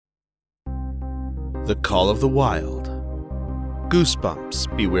The Call of the Wild,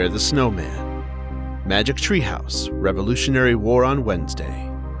 Goosebumps, Beware the Snowman, Magic Treehouse, Revolutionary War on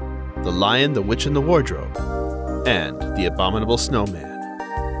Wednesday, The Lion, the Witch, and the Wardrobe, and The Abominable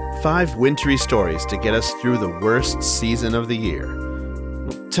Snowman. 5 wintry stories to get us through the worst season of the year.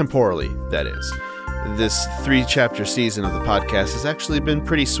 Temporally, that is. This 3-chapter season of the podcast has actually been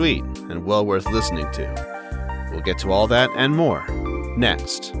pretty sweet and well worth listening to. We'll get to all that and more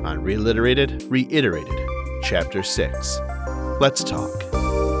next on Reiterated, Chapter 6. Let's talk.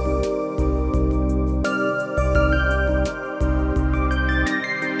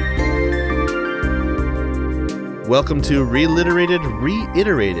 Welcome to Reiterated,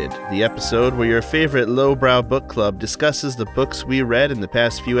 the episode where your favorite lowbrow book club discusses the books we read in the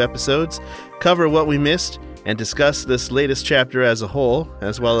past few episodes, cover what we missed, and discuss this latest chapter as a whole,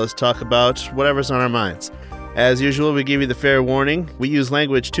 as well as talk about whatever's on our minds. As usual, we give you the fair warning. We use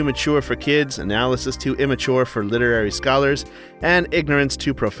language too mature for kids, analysis too immature for literary scholars, and ignorance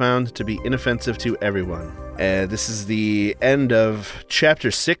too profound to be inoffensive to everyone. This is the end of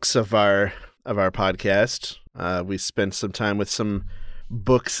Chapter 6 of our podcast. We spent some time with some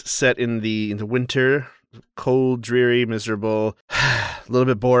books set in the winter, cold, dreary, miserable, a little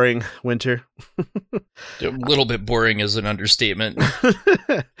bit boring winter. A little bit boring is an understatement.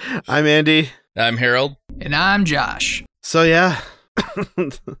 I'm Andy. I'm Harold. And I'm Josh. So yeah.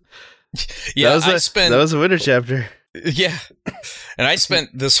 Yeah, that was a winter chapter. Yeah. And I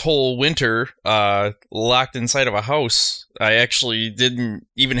spent this whole winter locked inside of a house. I actually didn't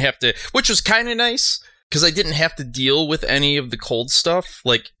even have to, which was kind of nice, because I didn't have to deal with any of the cold stuff.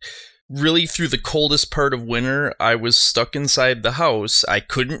 Like, really through the coldest part of winter, I was stuck inside the house. I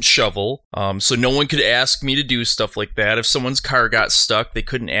couldn't shovel, so no one could ask me to do stuff like that. If someone's car got stuck, they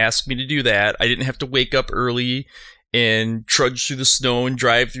couldn't ask me to do that. I didn't have to wake up early and trudge through the snow and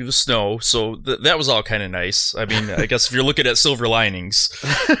drive through the snow, so that was all kind of nice. I mean, I guess if you're looking at silver linings.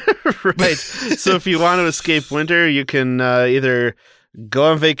 Right. So if you want to escape winter, you can either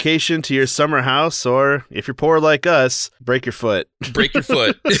go on vacation to your summer house, or if you're poor like us, break your foot. Break your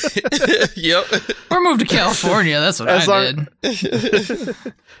foot. Yep. Or move to California. That's what I did.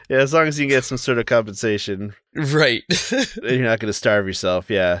 Yeah, as long as you get some sort of compensation. Right. You're not going to starve yourself,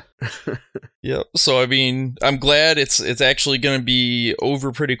 yeah. Yep. So, I mean, I'm glad it's actually going to be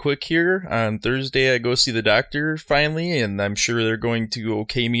over pretty quick here. On Thursday, I go see the doctor finally, and I'm sure they're going to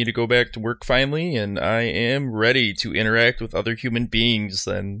okay me to go back to work finally, and I am ready to interact with other human beings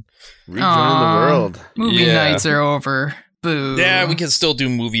then. Rejoin the world. Movie nights are over. Boo. Yeah, we can still do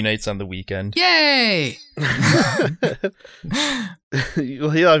movie nights on the weekend. Yay!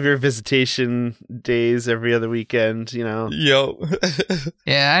 You'll have your visitation days every other weekend, you know. Yep.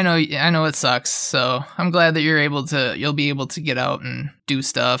 Yeah, I know it sucks. So I'm glad that you'll be able to get out and do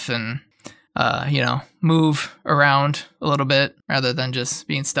stuff and move around a little bit rather than just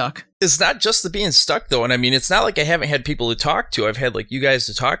being stuck. It's not just the being stuck though, and I mean, it's not like I haven't had people to talk to. I've had like you guys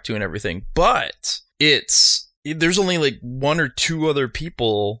to talk to and everything, but there's only like 1 or 2 other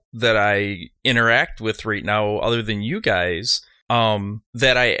people that I interact with right now other than you guys,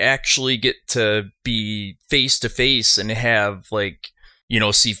 that I actually get to be face to face and have like,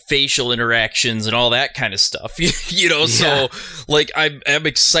 see facial interactions and all that kind of stuff, Yeah. So like I'm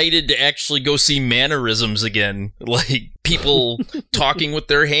excited to actually go see mannerisms again, like people talking with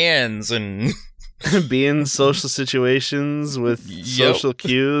their hands and be in social situations with social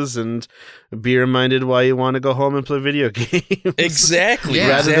cues and be reminded why you want to go home and play video games. Exactly.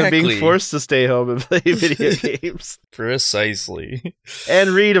 Rather than being forced to stay home and play video games. Precisely. And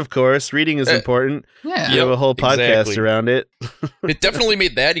read, of course. Reading is important. Yeah. You have a whole podcast exactly. around it. It definitely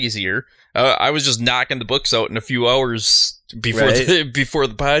made that easier. I was just knocking the books out in a few hours before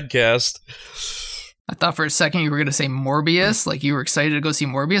the podcast. I thought for a second you were going to say Morbius, like you were excited to go see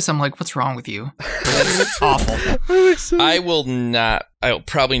Morbius. I'm like, what's wrong with you? That's awful. I'll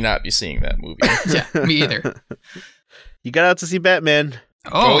probably not be seeing that movie. Yeah, me either. You got out to see Batman.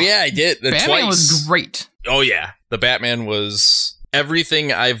 Oh yeah, I did. Batman twice. was great. Oh yeah, the Batman was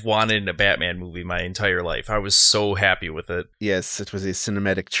everything I've wanted in a Batman movie my entire life. I was so happy with it. Yes, it was a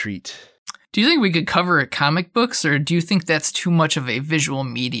cinematic treat. Do you think we could cover comic books, or do you think that's too much of a visual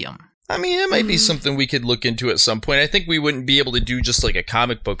medium? I mean, it might be something we could look into at some point. I think we wouldn't be able to do just like a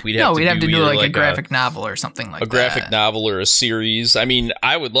comic book. We'd have to do like a graphic novel or something like that. A graphic novel or a series. I mean,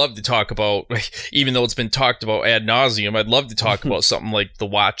 I would love to talk about, even though it's been talked about ad nauseum, I'd love to talk about something like The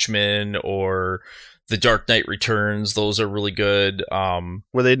Watchmen or The Dark Knight Returns. Those are really good.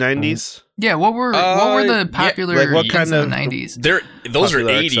 Were they 90s? Yeah, what were the popular what kind in of the 90s? Those are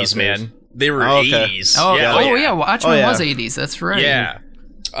 80s, man. They were 80s. Oh, yeah. Watchmen was 80s. That's right. Yeah.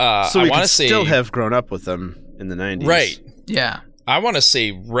 So I we want could to say still have grown up with them in the 90s. right. Yeah. I want to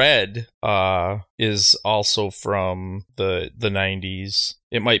say Red is also from the 90s.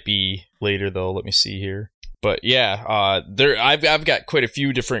 It might be later though. Let me see here. But yeah, I've got quite a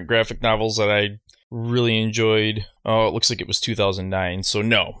few different graphic novels that I really enjoyed. Oh, it looks like it was 2009. So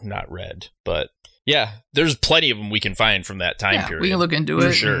no, not Red. But yeah, there's plenty of them we can find from that time period. We can look into For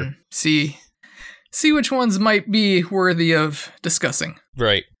it sure. and see which ones might be worthy of discussing.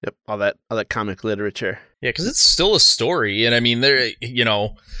 Right. Yep, all that comic literature. Yeah, because it's still a story, and I mean,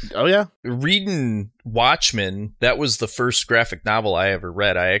 Oh yeah. reading Watchmen, that was the first graphic novel I ever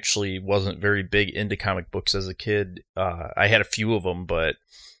read. I actually wasn't very big into comic books as a kid. I had a few of them, but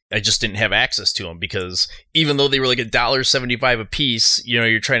I just didn't have access to them because even though they were like $1.75 a piece,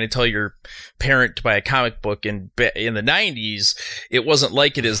 you're trying to tell your parent to buy a comic book, and in the 90s, it wasn't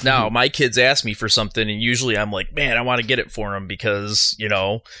like it is now. My kids ask me for something, and usually I'm like, man, I want to get it for them because,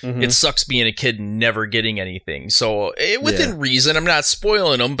 it sucks being a kid and never getting anything. So within reason, I'm not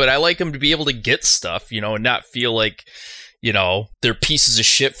spoiling them, but I like them to be able to get stuff, and not feel like, they're pieces of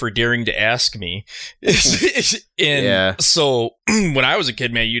shit for daring to ask me. So when I was a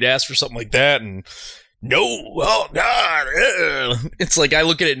kid, man, you'd ask for something like that and no, oh God. It's like, I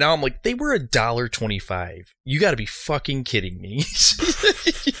look at it now, I'm like, they were $1.25. You gotta be fucking kidding me.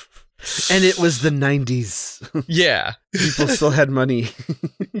 And it was the 90s. Yeah. People still had money.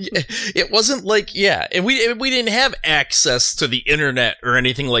 It wasn't like, and we didn't have access to the internet or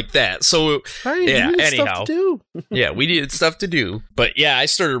anything like that. So, Right, yeah, anyhow. Stuff to do. Yeah, we needed stuff to do. But yeah, I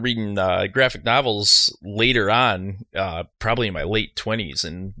started reading graphic novels later on, probably in my late 20s,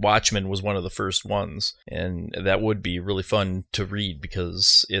 and Watchmen was one of the first ones. And that would be really fun to read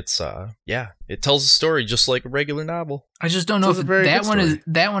because it's, it tells a story just like a regular novel. I just don't know It's if a very that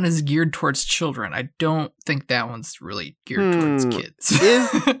good one is geared towards children. I don't think that one's really geared towards kids.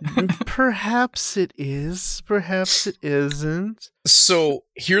 Perhaps it is. Perhaps it isn't. So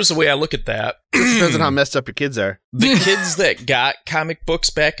here's the way I look at that. It depends on how messed up your kids are. The kids that got comic books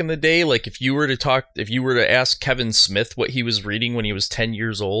back in the day, like if you were to ask Kevin Smith what he was reading when he was 10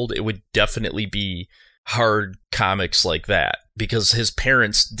 years old, it would definitely be hard comics like that because his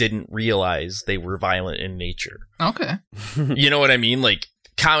parents didn't realize they were violent in nature. Okay. You know what I mean? Like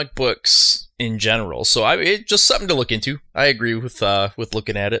comic books in general. So it's just something to look into. I agree with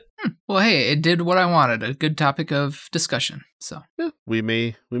looking at it. Well, hey, it did what I wanted. A good topic of discussion. So we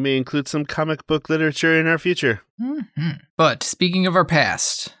may include some comic book literature in our future. Mm-hmm. But speaking of our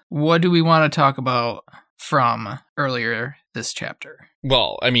past, what do we want to talk about from earlier this chapter?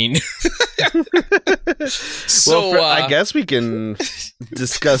 Well, I mean, I guess we can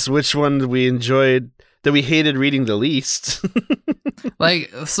discuss which one we enjoyed that we hated reading the least. I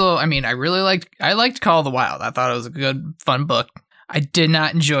really liked Call of the Wild. I thought it was a good, fun book. I did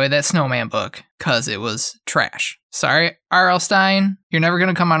not enjoy that Snowman book because it was trash. Sorry, R.L. Stein, you're never going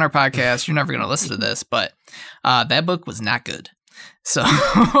to come on our podcast. You're never going to listen to this, but that book was not good. So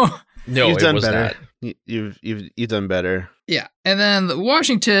no, you've done was better. not. You've done better. Yeah, and then the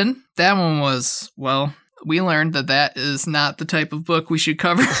Washington, that one was, well, we learned that is not the type of book we should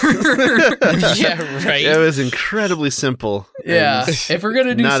cover. Yeah, right. It was incredibly simple. Yeah, if we're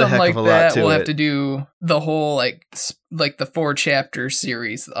gonna do not a something heck like of a lot that, to we'll it. have to do the whole like the 4-chapter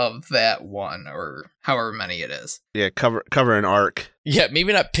series of that one, or however many it is. Yeah, cover an arc. Yeah,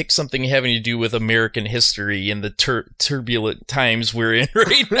 maybe not pick something having to do with American history and the turbulent times we're in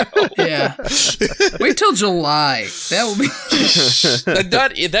right now. Yeah, wait till July. That will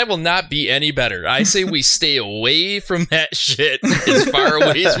be that will not be any better. I say we stay away from that shit as far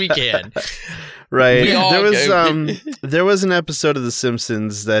away as we can. Right. There was an episode of The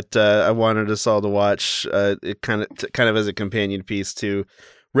Simpsons that I wanted us all to watch. It kind of as a companion piece to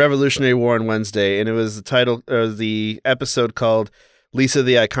Revolutionary War on Wednesday, and it was the episode called Lisa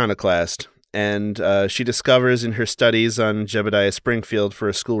the Iconoclast. And she discovers in her studies on Jebediah Springfield for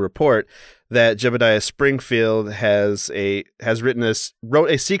a school report that Jebediah Springfield wrote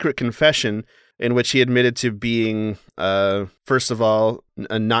a secret confession in which he admitted to being, first of all,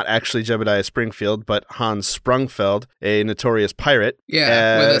 not actually Jebediah Springfield, but Hans Sprungfeld, a notorious pirate.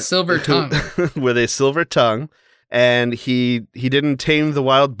 Yeah, with a silver tongue. With a silver tongue. And he didn't tame the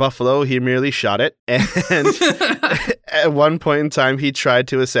wild buffalo, he merely shot it. And at one point in time, he tried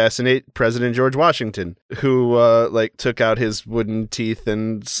to assassinate President George Washington, who took out his wooden teeth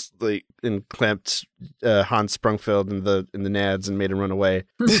and clamped Hans Sprungfeld in the nads and made him run away.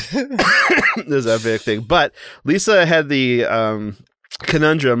 There's that big thing. But Lisa had the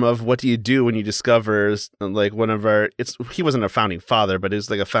conundrum of what do you do when you discover, like, he wasn't a founding father, but he was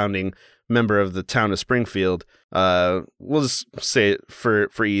like a founding member of the town of Springfield. We'll just say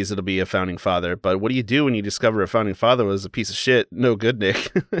for ease, it'll be a founding father. But what do you do when you discover a founding father was a piece of shit? No good,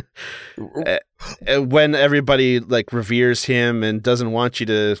 Nick. When everybody like reveres him and doesn't want you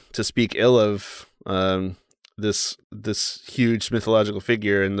to speak ill of this huge mythological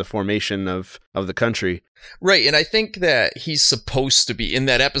figure in the formation of the country. Right, and I think that he's supposed to be in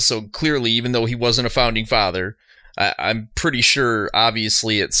that episode, clearly, even though he wasn't a founding father. I'm pretty sure,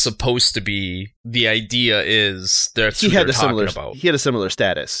 obviously, it's supposed to be, the idea is that's who they're talking about. He had a similar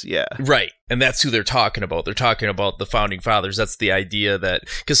status, yeah. Right, and that's who they're talking about. They're talking about the founding fathers. That's the idea that,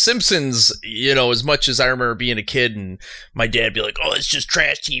 because Simpsons, as much as I remember being a kid and my dad be like, oh, it's just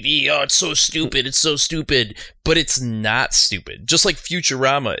trash TV. Oh, it's so stupid. It's so stupid. But it's not stupid. Just like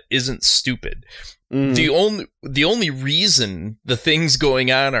Futurama isn't stupid. The only reason the things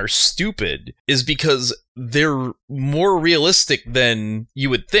going on are stupid is because they're more realistic than you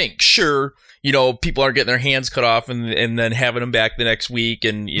would think. Sure, people are getting their hands cut off and then having them back the next week,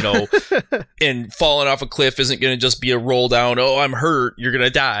 and and falling off a cliff isn't going to just be a roll down. Oh, I'm hurt. You're going to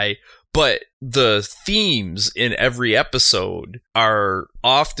die. But the themes in every episode are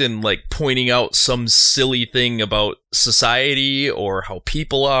often like pointing out some silly thing about society or how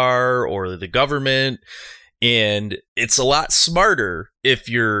people are or the government. And it's a lot smarter if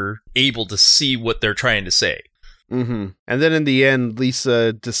you're able to see what they're trying to say. Mm-hmm. And then in the end,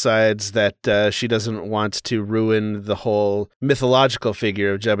 Lisa decides that she doesn't want to ruin the whole mythological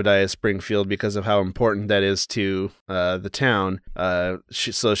figure of Jebediah Springfield because of how important that is to the town.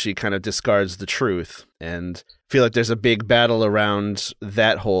 So she kind of discards the truth. And I feel like there's a big battle around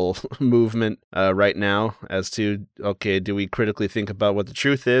that whole movement right now as to, okay, do we critically think about what the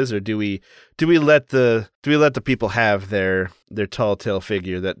truth is, or do we let the people have their tall tale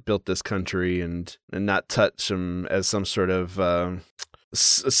figure that built this country and not touch them as some sort of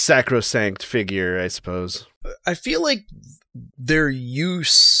sacrosanct figure, I suppose. I feel like their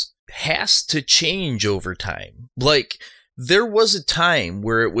use has to change over time. Like, there was a time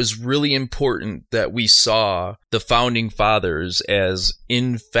where it was really important that we saw the founding fathers as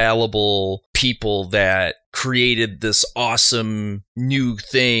infallible people that created this awesome new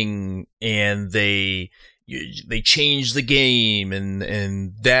thing, and they changed the game,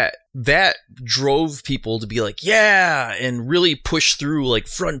 and that drove people to be like, yeah, and really push through like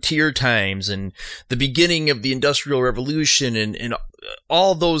frontier times and the beginning of the Industrial Revolution and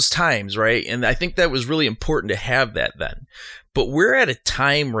all those times, right? And I think that was really important to have that then. But we're at a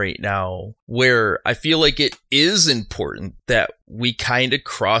time right now where I feel like it is important that we kind of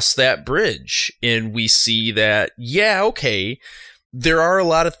cross that bridge and we see that, yeah, okay, there are a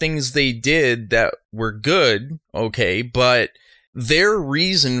lot of things they did that were good, okay, but their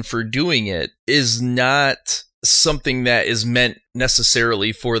reason for doing it is not something that is meant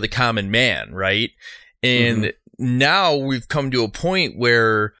necessarily for the common man, right? And now we've come to a point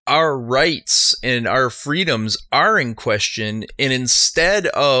where our rights and our freedoms are in question, and instead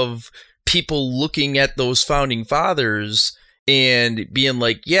of people looking at those founding fathers and being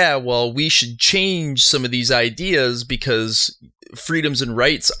like, yeah, well, we should change some of these ideas because freedoms and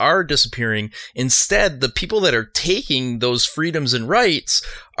rights are disappearing. Instead, the people that are taking those freedoms and rights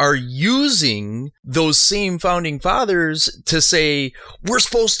are using those same founding fathers to say, we're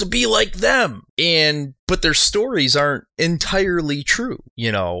supposed to be like them. But their stories aren't entirely true,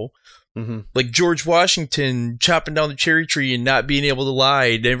 Like George Washington chopping down the cherry tree and not being able to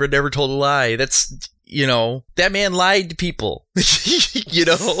lie, never told a lie. That's, that man lied to people,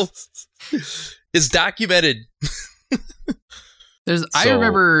 It's documented. I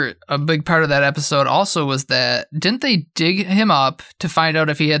remember a big part of that episode also was that, didn't they dig him up to find out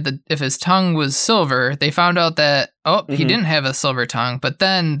if his tongue was silver? They found out that, he didn't have a silver tongue, but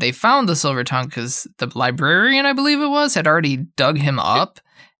then they found the silver tongue because the librarian, I believe it was, had already dug him up,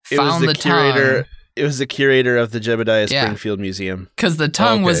 found the tongue. It was the curator of the Jebediah Springfield Museum. Because the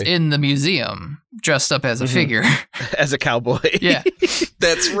tongue was in the museum, dressed up as a figure. As a cowboy. Yeah.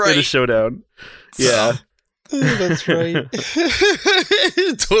 That's right. In a showdown. Yeah. That's right.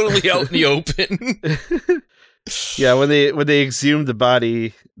 Totally out in the open. Yeah, when they exhumed the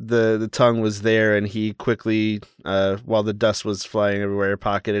body, the tongue was there, and he quickly, while the dust was flying everywhere,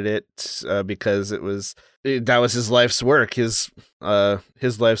 pocketed it because that was his life's work. His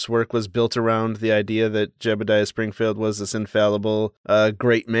life's work was built around the idea that Jebediah Springfield was this infallible,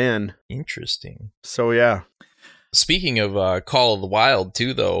 great man. Interesting. So yeah. Speaking of Call of the Wild,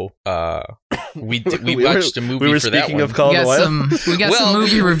 too, though, we We watched a movie we were for that speaking one. of Call of the Wild. We got some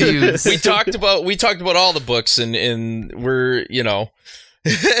movie reviews. We talked about all the books, and we're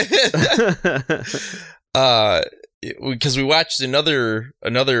because we watched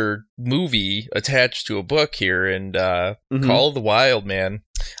another movie attached to a book here, and Call of the Wild, man.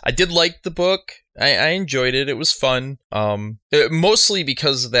 I did like the book. I enjoyed it. It was fun. Mostly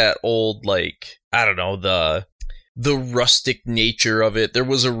because of that old, like, I don't know, the rustic nature of it. There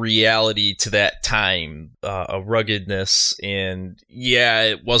was a reality to that time, a ruggedness, and yeah,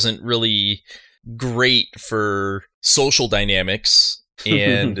 it wasn't really great for social dynamics.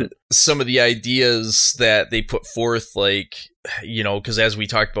 And some of the ideas that they put forth, like, because as we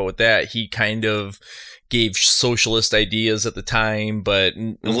talked about with that, he kind of gave socialist ideas at the time, but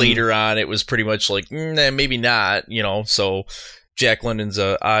later on it was pretty much like, maybe not, so Jack London's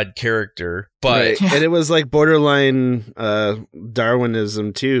a odd character, but right. And it was like borderline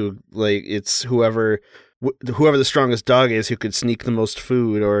Darwinism too. Like, it's whoever the strongest dog is who could sneak the most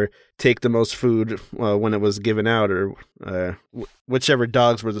food or take the most food when it was given out, or whichever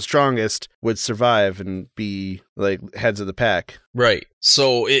dogs were the strongest would survive and be like heads of the pack. Right.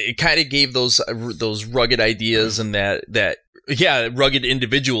 So it kind of gave those rugged ideas and that rugged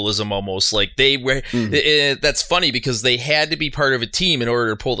individualism almost. Like they were. That's funny because they had to be part of a team in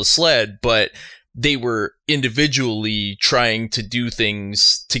order to pull the sled, but they were individually trying to do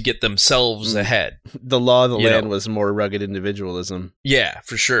things to get themselves ahead. The law of the land was more rugged individualism. Yeah,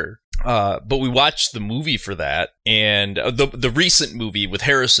 for sure. But we watched the movie for that, and the recent movie with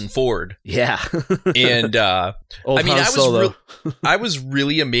Harrison Ford. Yeah. And Old Han Solo. I was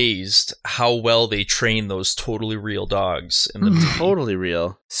really amazed how well they trained those totally real dogs in the movie. Totally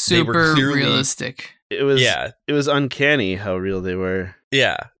real. Super realistic. It was uncanny how real they were.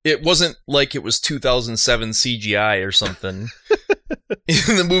 Yeah, it wasn't like it was 2007 CGI or something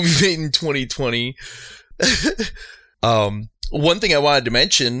in the movie made in 2020. One thing I wanted to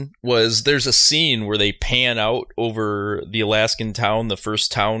mention was there's a scene where they pan out over the Alaskan town, the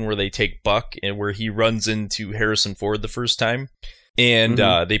first town where they take Buck, and where he runs into Harrison Ford the first time. And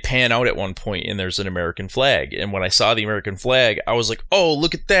they pan out at one point, and there's an American flag. And when I saw the American flag, I was like, oh,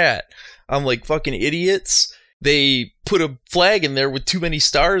 look at that. I'm like, fucking idiots. They put a flag in there with too many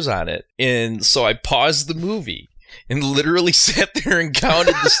stars on it. And so I paused the movie and literally sat there and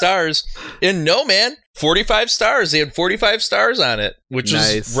counted the stars. And no, man, 45 stars. They had 45 stars on it, which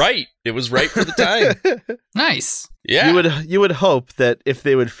was right. It was right for the time. Nice. Yeah. You would hope that if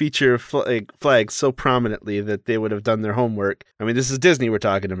they would feature flags so prominently that they would have done their homework. I mean, this is Disney we're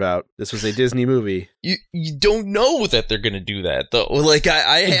talking about. This was a Disney movie. You don't know that they're going to do that, though. Like,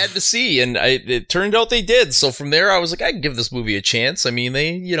 I had to see, and it turned out they did. So from there, I was like, I can give this movie a chance. I mean,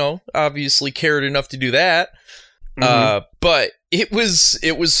 they, obviously cared enough to do that. But it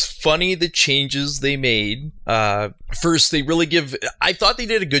was funny, the changes they made. First, they really I thought they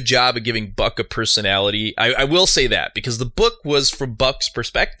did a good job of giving Buck a personality. I will say that, because the book was from Buck's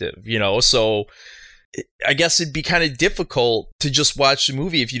perspective, so I guess it'd be kind of difficult to just watch the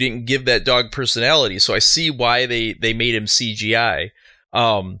movie if you didn't give that dog personality. So I see why they made him CGI.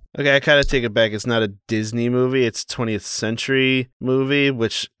 Okay, I kind of take it back. It's not a Disney movie. It's 20th century movie,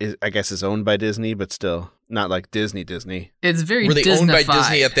 which I guess is owned by Disney, but still not like Disney. It's very Were they Disney-fied. owned by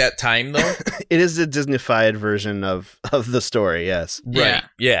Disney at that time, though? It is a Disney-fied version of the story, yes. Right,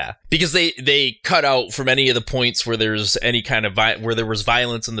 yeah. Because they cut out from any of the points where there's any kind of where there was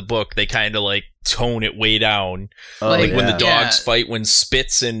violence in the book. They kind of like tone it way down. Like when the dogs fight, when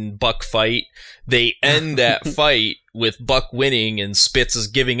Spitz and Buck fight, they end that fight with Buck winning and Spitz is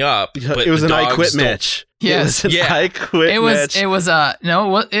giving up. But it was an I Quit match. Yes. It was an I Quit match. It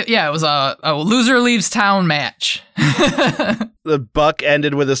was a loser leaves town match. The Buck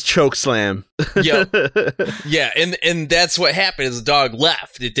ended with his choke slam. Yep. Yeah, and that's what happened is the dog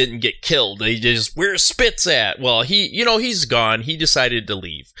left. It didn't get killed. They just, where's Spitz at? Well, he's gone. He decided to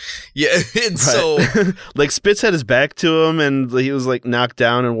leave. Yeah, and so like Spitz had his back to him and he was like knocked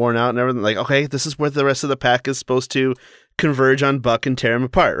down and worn out and everything. Like, okay, this is where the rest of the pack is supposed to converge on Buck and tear him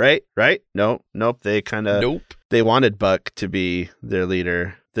apart, right? Nope. They kind of They wanted Buck to be their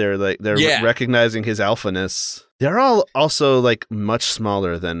leader. They're recognizing his alphaness. They're all also like much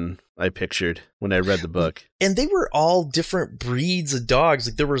smaller than I pictured when I read the book. And they were all different breeds of dogs.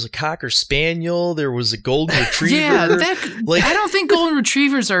 Like there was a Cocker Spaniel, there was a Golden Retriever. Yeah, I don't think Golden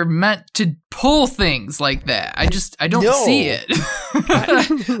Retrievers are meant to pull things like that. I don't see it.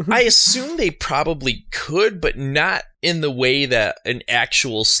 I assume they probably could, but not in the way that an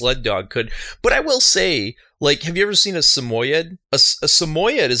actual sled dog could. But I will say, Like, have you ever seen a Samoyed? A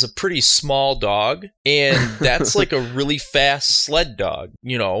Samoyed is a pretty small dog, and that's like a really fast sled dog.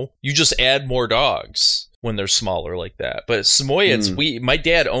 You know, you just add more dogs when they're smaller like that. But Samoyeds, my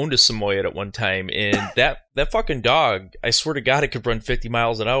dad owned a Samoyed at one time, and that fucking dog, I swear to God, it could run 50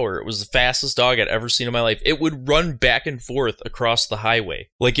 miles an hour. It was the fastest dog I'd ever seen in my life. It would run back and forth across the highway.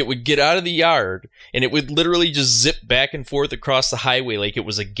 Like, it would get out of the yard, and it would literally just zip back and forth across the highway like it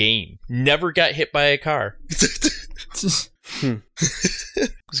was a game. Never got hit by a car. It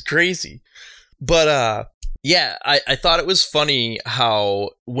was crazy. But, yeah, I thought it was funny how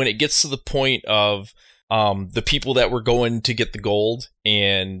when it gets to the point of the people that were going to get the gold,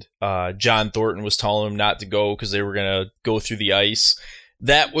 and John Thornton was telling them not to go because they were going to go through the ice.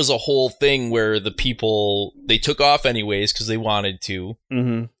 That was a whole thing where the people, they took off anyways because they wanted to.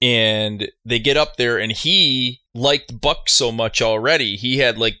 Mm-hmm. And they get up there, and he liked Buck so much already. He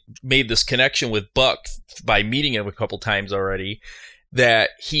had like made this connection with Buck by meeting him a couple times already, that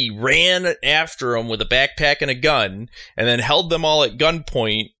he ran after him with a backpack and a gun, and then held them all at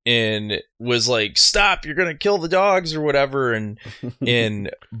gunpoint and was like, "Stop, you're gonna kill the dogs," or whatever.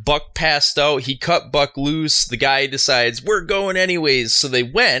 And Buck passed out. He cut Buck loose. The guy decides, we're going anyways. So they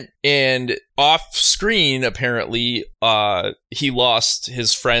went, and off screen, apparently, he lost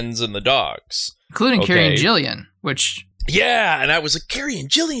his friends and the dogs. Including Carrie and Jillian, which... Yeah, and I was like, Carrie and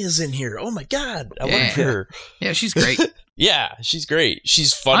Jillian is in here. Oh my God. I love her. Yeah, she's great. Yeah, she's great.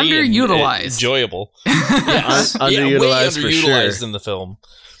 She's funny underutilized. and enjoyable. Underutilized way for underutilized sure. in the film.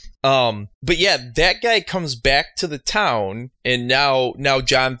 But yeah, that guy comes back to the town, and now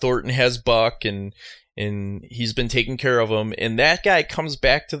John Thornton has Buck, and he's been taking care of him, and that guy comes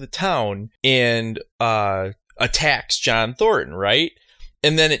back to the town and attacks John Thornton, right?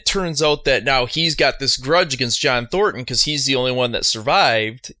 And then it turns out that now he's got this grudge against John Thornton because he's the only one that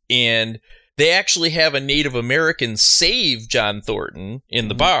survived, and they actually have a Native American save John Thornton in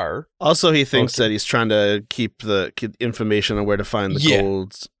the bar. Also, he thinks that he's trying to keep the information on where to find the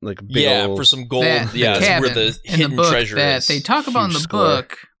gold, like big old, for some gold. That's where the hidden treasure is. They talk about in the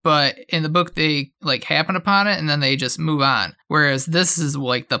book, but in the book they like happen upon it and then they just move on. Whereas this is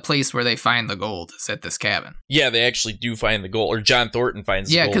like the place where they find the gold is at this cabin. Yeah, they actually do find the gold, or John Thornton finds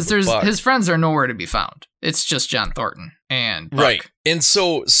the gold. Yeah, because his friends are nowhere to be found. It's just John Thornton and Buck. Right. And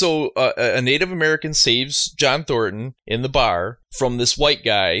so a Native American saves John Thornton in the bar from this white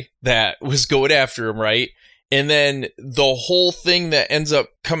guy that was going after him, right? And then the whole thing that ends up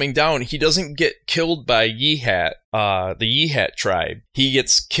coming down, he doesn't get killed by Yehat, the Yehat tribe. He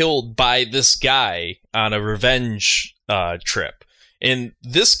gets killed by this guy on a revenge trip. And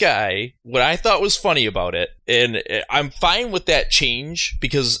this guy, what I thought was funny about it, and I'm fine with that change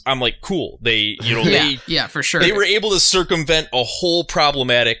because I'm like, cool. They, yeah, for sure. They were able to circumvent a whole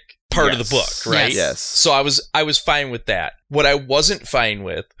problematic part of the book, right? Yes. So I was fine with that. What I wasn't fine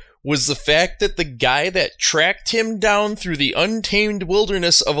with was the fact that the guy that tracked him down through the untamed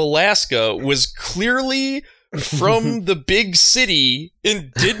wilderness of Alaska was clearly from the big city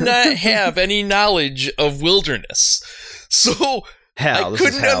and did not have any knowledge of wilderness. So I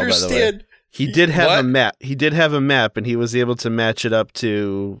couldn't understand. He did have a map. He did have a map, and he was able to match it up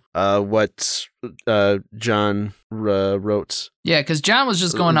to what John wrote. Yeah, because John was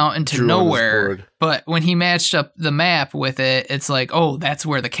just going out into nowhere. But when he matched up the map with it, it's like, oh, that's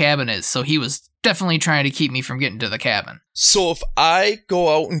where the cabin is. So he was definitely trying to keep me from getting to the cabin. So if I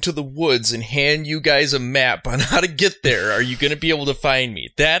go out into the woods and hand you guys a map on how to get there, are you going to be able to find me?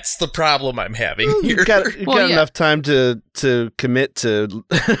 That's the problem I'm having here. You've got enough time to commit to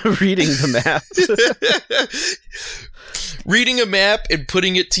reading the map. Reading a map and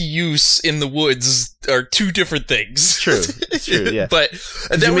putting it to use in the woods are two different things. True, yeah. But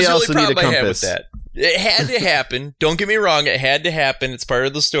that was the only problem I had with that. It had to happen. Don't get me wrong. It had to happen. It's part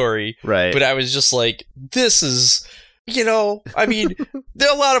of the story. Right. But I was just like, this is, I mean, there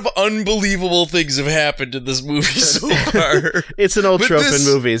are a lot of unbelievable things have happened in this movie so far. It's an old trope in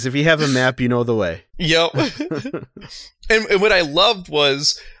movies. If you have a map, you know the way. Yep. And what I loved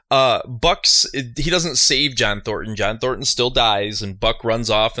was Buck's, he doesn't save John Thornton. John Thornton still dies, and Buck runs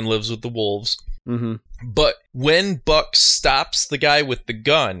off and lives with the wolves. Mm-hmm. But when Buck stops the guy with the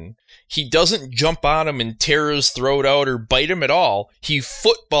gun, he doesn't jump on him and tear his throat out or bite him at all. He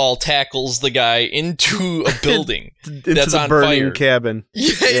football tackles the guy into a building that's on fire. Burning cabin.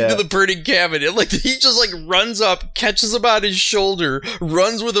 Yeah, into the burning cabin. And he just runs up, catches him on his shoulder,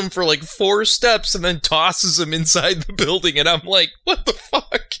 runs with him for 4 steps, and then tosses him inside the building. And I'm like, what the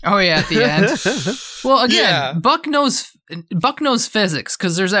fuck? Oh yeah, at the end. Well, again, Buck knows physics,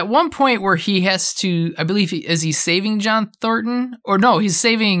 because there's at one point where he has to, I believe, is he saving John Thornton? Or no, he's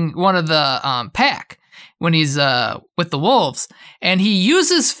saving one of the pack. when he's with the wolves, and he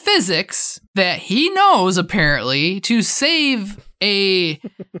uses physics that he knows apparently to save a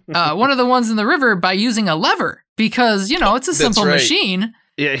one of the ones in the river by using a lever, because it's a simple machine.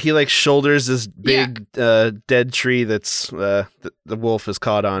 Yeah, he like shoulders this big dead tree that's the wolf is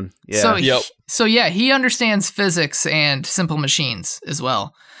caught on. Yeah. So he understands physics and simple machines as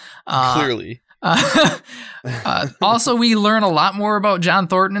well. Clearly. Also, we learn a lot more about John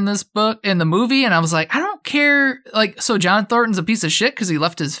Thornton in this book, in the movie, and I was like, I don't care. Like, so John Thornton's a piece of shit because he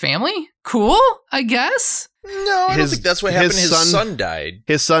left his family? Cool, I guess. No, I don't think that's what happened. His son died.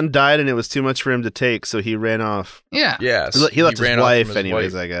 His son died, and it was too much for him to take, so he ran off. Yeah. Yes. He left his wife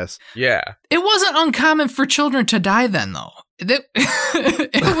anyways, I guess. Yeah. It wasn't uncommon for children to die then, though.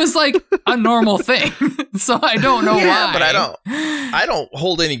 It was like a normal thing. So I don't know why. But I don't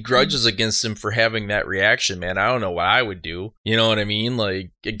hold any grudges against him for having that reaction, man. I don't know what I would do. You know what I mean?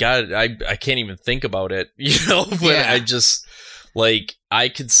 Like, God, I can't even think about it, but I just, like, I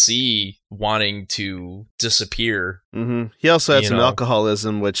could see wanting to disappear. Mm-hmm. He also had some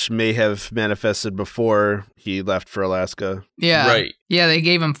alcoholism, which may have manifested before he left for Alaska. Yeah. Right. Yeah, they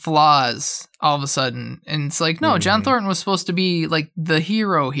gave him flaws all of a sudden. And it's like, no, John Thornton was supposed to be like the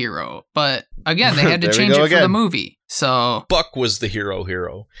hero. But again, they had to change it for the movie. So Buck was the hero.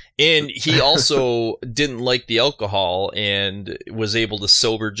 And he also didn't like the alcohol and was able to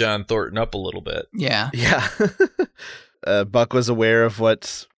sober John Thornton up a little bit. Yeah. Yeah. Buck was aware of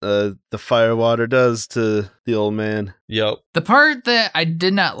what the firewater does to the old man. Yep. The part that I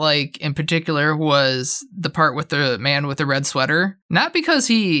did not like in particular was the part with the man with the red sweater. Not because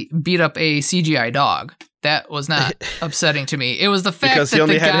he beat up a CGI dog. That was not upsetting to me. It was the fact because that he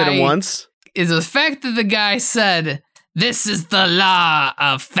only the had guy hit him once. Is the fact that the guy said, "This is the law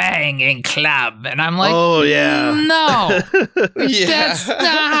of Fang and Club," and I'm like, "Oh yeah, no, that's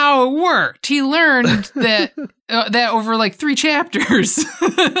not how it worked." He learned that over like 3 chapters.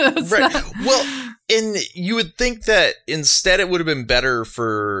 Right. Well, and you would think that instead it would have been better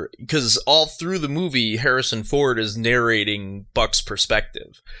because all through the movie, Harrison Ford is narrating Buck's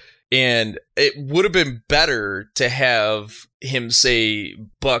perspective. And it would have been better to have him say,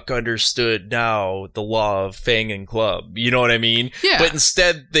 Buck understood now the law of Fang and Club. You know what I mean? Yeah. But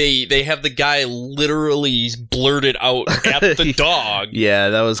instead, they have the guy literally blurt it out at the dog. Yeah,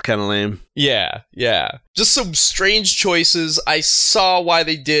 that was kind of lame. Yeah. Just some strange choices. I saw why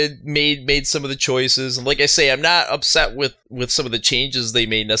they made some of the choices. And like I say, I'm not upset with some of the changes they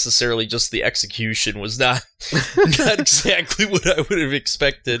made necessarily. Just the execution was not exactly what I would have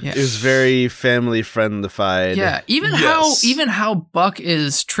expected. Yeah. It was very family friendlified. Yeah, even how Buck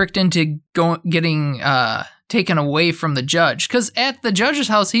is tricked into getting taken away from the judge, because at the judge's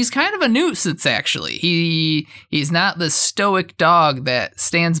house he's kind of a nuisance. Actually, he's not this stoic dog that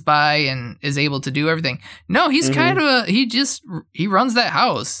stands by and is able to do everything. No, he's kind of he runs that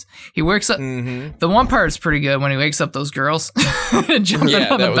house. He wakes up. The one part is pretty good when he wakes up those girls jumping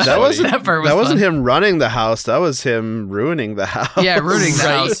on the bed. That wasn't him running the house. That was him ruining the house. Yeah, ruining the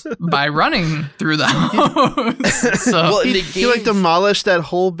house by running through the house. So well, he like demolished that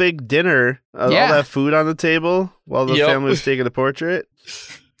whole big dinner. All that food on the table while the family was taking the portrait.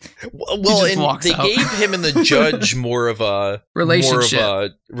 Well, and they gave him and the judge more of a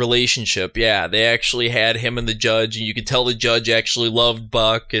relationship. Yeah, they actually had him and the judge, and you could tell the judge actually loved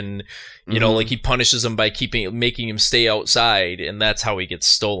Buck, and you know, like he punishes him by making him stay outside, and that's how he gets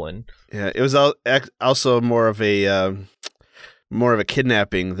stolen. Yeah, it was also more of a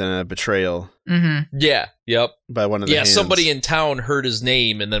kidnapping than a betrayal. Mm-hmm. Yeah. Yep. By one of the hands. Somebody in town heard his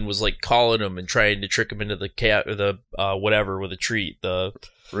name and then was like calling him and trying to trick him into the whatever with a treat, the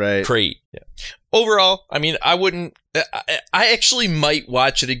crate. Yeah. Overall, I mean, I actually might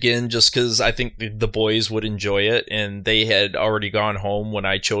watch it again just because I think the boys would enjoy it, and they had already gone home when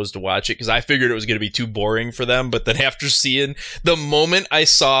I chose to watch it because I figured it was going to be too boring for them. But then after seeing the moment I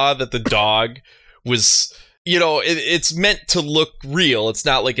saw that the dog was, you know, it's meant to look real. It's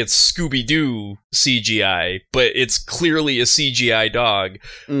not like it's Scooby-Doo CGI, but it's clearly a CGI dog.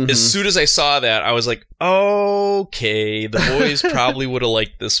 Mm-hmm. As soon as I saw that, I was like, okay, the boys probably would have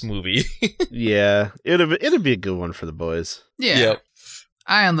liked this movie. Yeah, it'd be a good one for the boys. Yeah. Yep.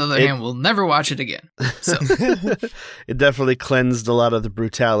 I, on the other hand, will never watch it again. So it definitely cleansed a lot of the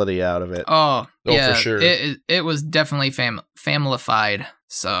brutality out of it. Oh yeah, for sure. It was definitely familified.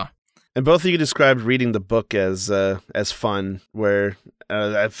 So. And both of you described reading the book as fun, where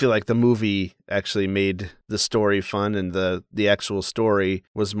I feel like the movie actually made the story fun, and the actual story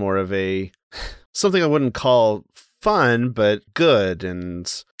was more of something I wouldn't call fun, but good.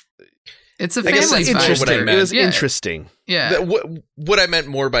 And It's a I guess family that's more what I fun. meant. It was Yeah. interesting. Yeah. What I meant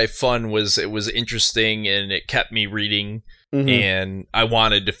more by fun was it was interesting and it kept me reading. Mhm. And I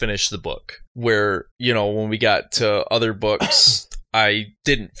wanted to finish the book. Where, you know, when we got to other books, I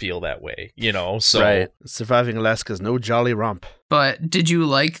didn't feel that way, you know? So Right. Surviving Alaska's no jolly romp. But did you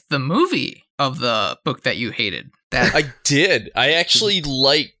like the movie of the book that you hated? That I did. I actually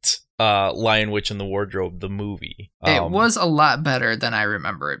liked Lion Witch and the Wardrobe, the movie. it was a lot better than I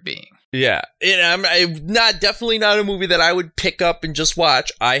remember it being. Yeah, and I'm definitely not a movie that I would pick up and just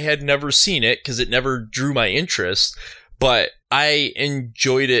watch. I had never seen it because it never drew my interest, but I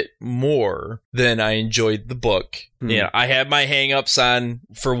enjoyed it more than I enjoyed the book. Yeah, I had my hang-ups on,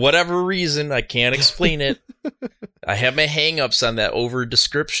 for whatever reason, I can't explain it. I have my hang-ups on that over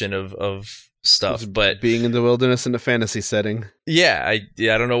description of stuff, but being in the wilderness in a fantasy setting. yeah, I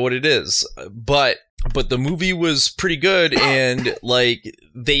don't know what it is, but the movie was pretty good, and like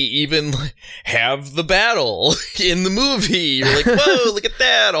they even have the battle in the movie. You're like, whoa, look at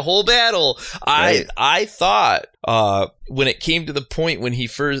that, a whole battle. Right. I thought when it came to the point when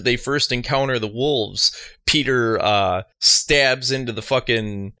they first encounter the wolves, Peter stabs into the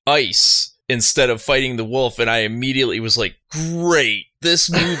fucking ice instead of fighting the wolf, and I immediately was like, great, this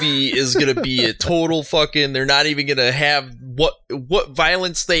movie is gonna be a total fucking, they're not even gonna have what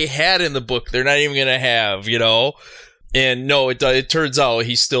violence they had in the book, they're not even gonna have, you know? And no, it turns out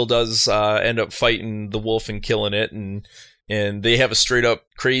he still does end up fighting the wolf and killing it, and they have a straight up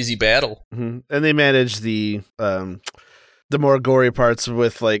crazy battle. Mm-hmm. And they manage the more gory parts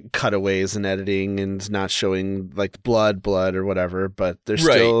with like cutaways and editing and not showing like blood or whatever, but they're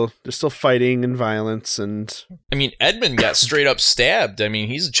still fighting and violence. And I mean, Edmund got straight up stabbed. I mean,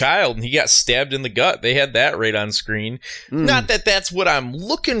 he's a child and he got stabbed in the gut. They had that right on screen. Not that that's what I'm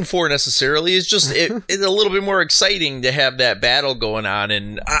looking for necessarily. It's just it's a little bit more exciting to have that battle going on.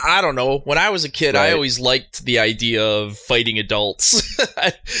 And I don't know. When I was a kid, I always liked the idea of fighting adults.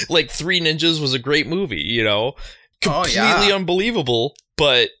 Like Three Ninjas was a great movie, you know? Completely unbelievable,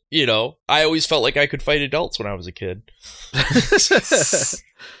 but you know, I always felt like I could fight adults when I was a kid.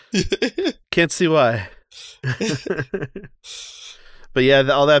 Can't see why. But yeah,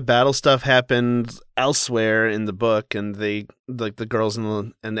 all that battle stuff happened elsewhere in the book, and they, like the girls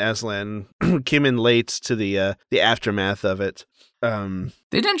and Aslan, came in late to the aftermath of it.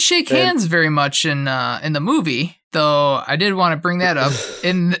 They didn't shake hands very much in the movie, though. I did want to bring that up.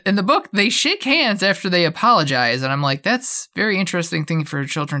 In the book, they shake hands after they apologize, and I'm like, that's a very interesting thing for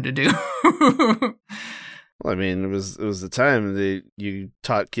children to do. Well, I mean, it was the time that you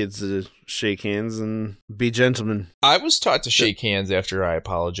taught kids to shake hands and be gentlemen. I was taught to shake hands after I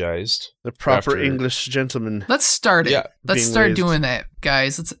apologized. The proper English gentleman. Let's start it. Yeah, Let's start doing that,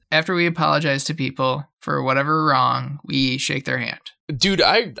 guys. After we apologize to people for whatever wrong, we shake their hand. Dude,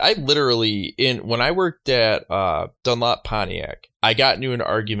 I literally, when I worked at Dunlop Pontiac, I got into an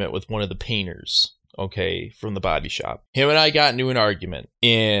argument with one of the painters, okay, from the body shop. Him and I got into an argument,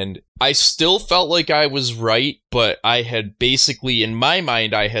 and I still felt like I was right, but I had basically, in my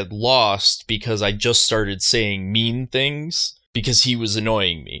mind, I had lost because I just started saying mean things because he was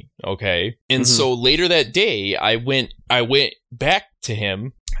annoying me, okay? And so later that day, I went back to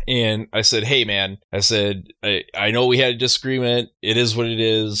him, and I said, hey, man, I said, I know we had a disagreement. It is what it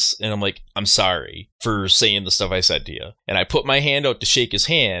is. And I'm like, I'm sorry for saying the stuff I said to you. And I put my hand out to shake his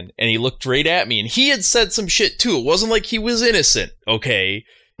hand, and he looked right at me, and he had said some shit too. It wasn't like he was innocent, okay?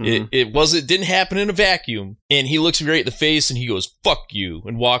 It didn't happen in a vacuum. And he looks me right in the face and he goes, fuck you,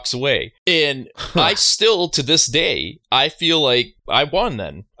 and walks away. And I still, to this day, I feel like I won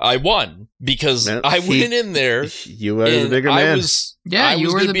then. I won because I went in there. You were the bigger man. I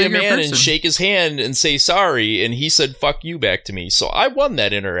was going to be a man and shake his hand and say sorry. And he said, fuck you back to me. So I won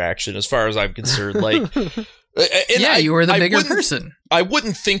that interaction as far as I'm concerned. Like, you were the bigger person. I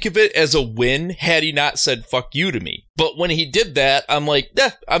wouldn't think of it as a win had he not said fuck you to me. But when he did that, I'm like,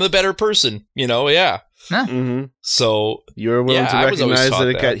 I'm the better person, you know? Yeah. Mm-hmm. So you were willing to recognize that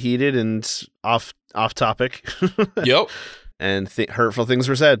it got heated and off topic. Yep. And hurtful things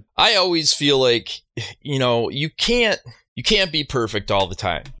were said. I always feel like, you know, you can't be perfect all the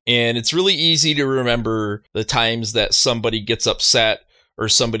time. And it's really easy to remember the times that somebody gets upset or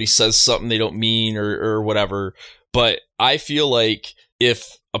somebody says something they don't mean or whatever. But I feel like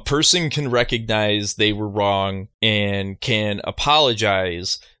if a person can recognize they were wrong and can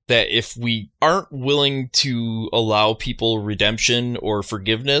apologize, that if we aren't willing to allow people redemption or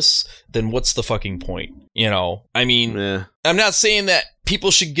forgiveness, then what's the fucking point? You know, I mean, I'm not saying that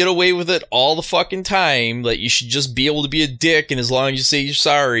people should get away with it all the fucking time, that you should just be able to be a dick, and as long as you say you're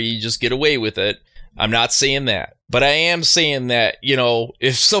sorry, you just get away with it. I'm not saying that. But I am saying that, you know,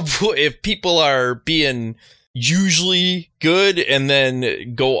 if people are being usually good and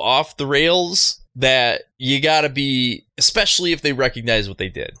then go off the rails, that you gotta be, especially if they recognize what they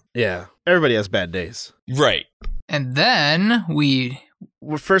did. Yeah. Everybody has bad days. Right. And then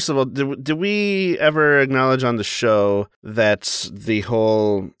Well, first of all, did we ever acknowledge on the show that the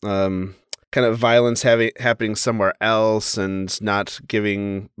whole kind of violence happening somewhere else and not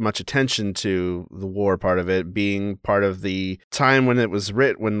giving much attention to the war part of it being part of the time when it was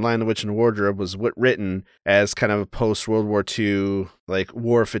when Lion, the Witch, and the Wardrobe was written as kind of a post-World War II, like,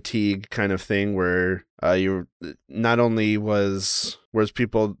 war fatigue kind of thing where you not only was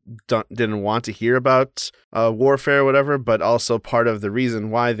people didn't want to hear about warfare or whatever, but also part of the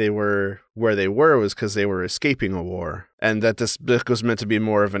reason why they were where they were was because they were escaping a war, and that this book was meant to be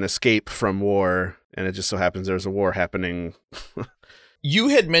more of an escape from war, and it just so happens there's a war happening. You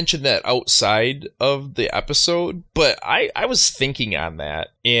had mentioned that outside of the episode, but I was thinking on that,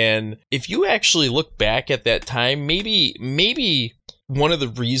 and if you actually look back at that time, maybe one of the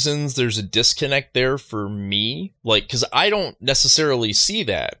reasons there's a disconnect there for me, like, because I don't necessarily see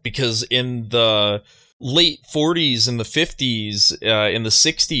that, because in the late 40s and the 50s, in the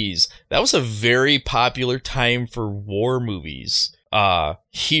 60s, that was a very popular time for war movies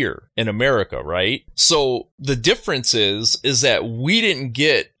here in America, right? So the difference is that we didn't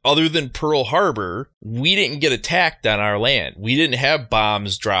get, other than Pearl Harbor, we didn't get attacked on our land. We didn't have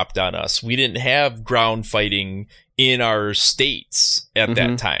bombs dropped on us. We didn't have ground fighting in our states at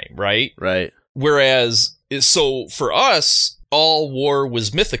that time, right? Right. Whereas, so for us, all war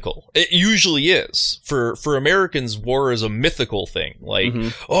was mythical. It usually is. For Americans, war is a mythical thing. Like,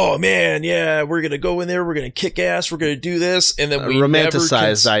 oh man, yeah, we're going to go in there, we're going to kick ass, we're going to do this, and then we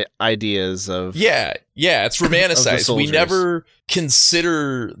romanticized ideas of... Yeah, it's romanticized. We never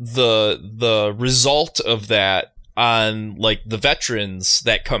consider the result of that on, like, the veterans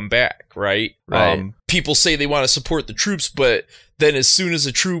that come back, right? People say they want to support the troops, but then as soon as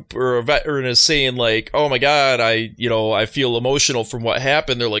a troop or a veteran is saying, like, oh my God, I feel emotional from what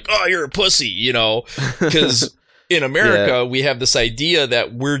happened, they're like, oh, you're a pussy, you know, because in America, we have this idea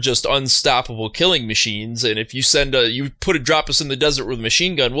that we're just unstoppable killing machines. And if you drop us in the desert with a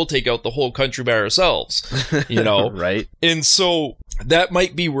machine gun, we'll take out the whole country by ourselves, you know? Right. And so that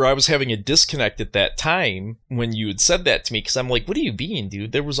might be where I was having a disconnect at that time when you had said that to me, because I'm like, what do you mean,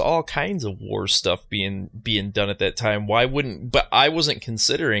 dude? There was all kinds of war stuff being done at that time. Why wouldn't? But I wasn't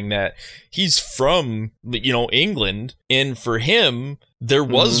considering that he's from, you know, England, and for him there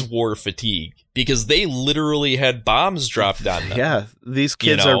was war fatigue because they literally had bombs dropped on them. Yeah, these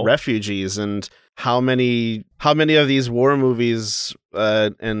kids are refugees, and how many of these war movies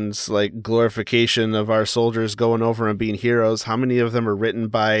and like glorification of our soldiers going over and being heroes, how many of them are written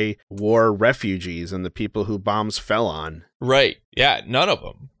by war refugees and the people who bombs fell on? Right. Yeah, none of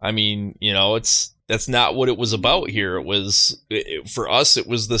them. I mean, you know, that's not what it was about here. It was, for us, it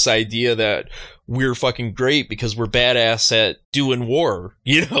was this idea that we're fucking great because we're badass at doing war,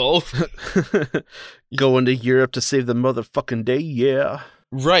 you know? Going to Europe to save the motherfucking day, yeah.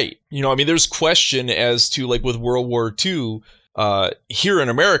 Right. You know, I mean, there's question as to, like, with World War II, here in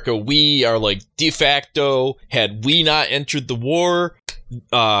America, we are, like, de facto, had we not entered the war,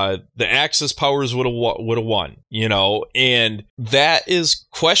 the Axis powers would have won, you know, and that is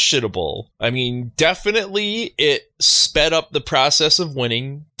questionable. I mean, definitely it sped up the process of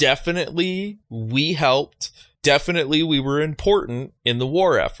winning. Definitely we helped. Definitely we were important in the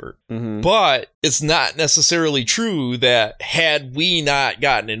war effort. But it's not necessarily true that had we not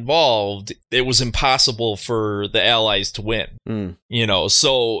gotten involved, it was impossible for the Allies to win. You know,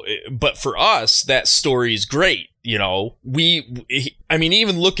 so, but for us, that story is great. You know, I mean,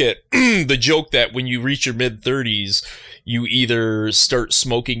 even look at the joke that when you reach your mid-30s, you either start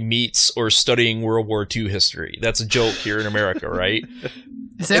smoking meats or studying World War II history. That's a joke here in America, right?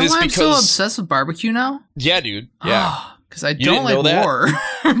 Is that why I'm so obsessed with barbecue now? Yeah, dude. Yeah. Because I don't like war,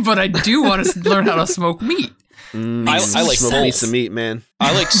 but I do want to learn how to smoke meat. I like smoke piece of meat, man.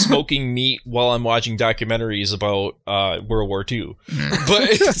 I like smoking meat while I'm watching documentaries about World War II.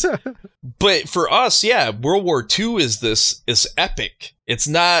 But for us, yeah, World War II is epic. It's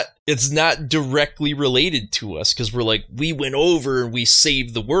not directly related to us because we're like, we went over and we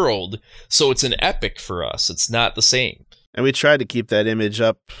saved the world, so it's an epic for us. It's not the same. And we tried to keep that image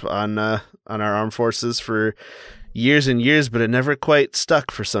up on our armed forces for years and years, but it never quite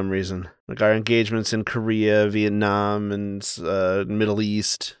stuck for some reason. Like our engagements in Korea, Vietnam, and Middle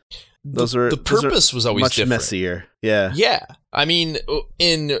East. the purpose was always much different. messier. Yeah. Yeah. I mean,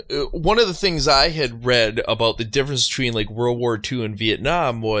 in one of the things I had read about the difference between like World War II and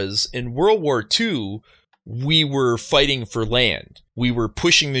Vietnam was in World War II, we were fighting for land. We were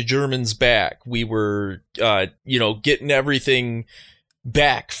pushing the Germans back. We were, getting everything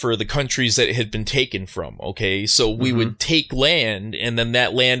back for the countries that it had been taken from. Okay. So we would take land, and then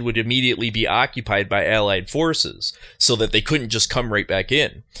that land would immediately be occupied by Allied forces so that they couldn't just come right back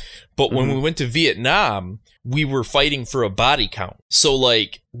in. But when we went to Vietnam, we were fighting for a body count. So,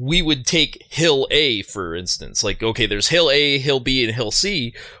 like, we would take Hill A, for instance. Like, okay, there's Hill A, Hill B, and Hill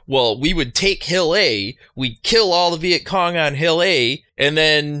C. Well, we would take Hill A, we'd kill all the Viet Cong on Hill A, and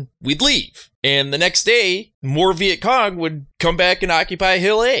then we'd leave. And the next day, more Viet Cong would come back and occupy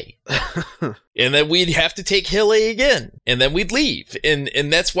Hill A. And then we'd have to take Hill A again. And then we'd leave. And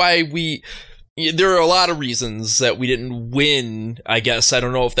that's why there are a lot of reasons that we didn't win, I guess. I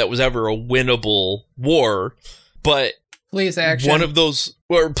don't know if that was ever a winnable war, but police action. One of those,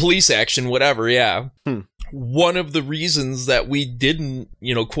 or police action, whatever, yeah. One of the reasons that we didn't,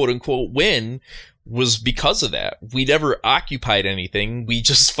 quote unquote, win was because of that. We never occupied anything. We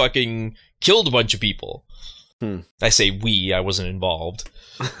just fucking killed a bunch of people. I say we, I wasn't involved.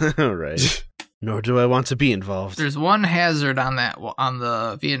 Right. Nor do I want to be involved. There's one hazard on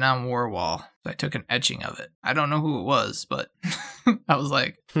the Vietnam War wall. I took an etching of it. I don't know who it was, but I was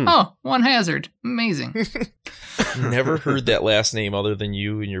like, oh, one hazard. Amazing. Never heard that last name other than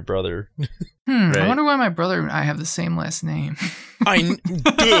you and your brother. Right. I wonder why my brother and I have the same last name. But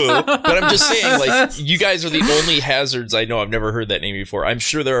I'm just saying, like, you guys are the only hazards I know. I've never heard that name before. I'm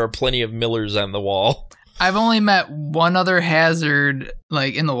sure there are plenty of Millers on the wall. I've only met one other hazard,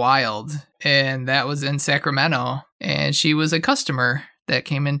 like, in the wild, and that was in Sacramento, and she was a customer that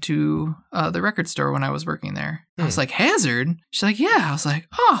came into the record store when I was working there. I was like, Hazard? She's like, yeah. I was like,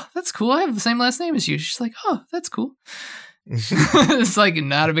 oh, that's cool. I have the same last name as you. She's like, oh, that's cool. It's like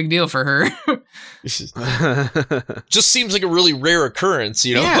not a big deal for her. Just seems like a really rare occurrence,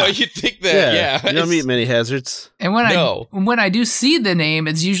 Yeah. You'd think that, You don't meet many hazards. And when I do see the name,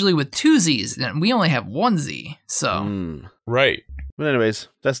 it's usually with two Z's, and we only have one Z. So Right. But anyways,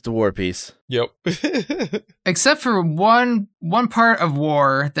 that's the war piece. Yep. Except for one part of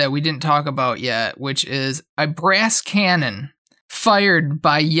war that we didn't talk about yet, which is a brass cannon fired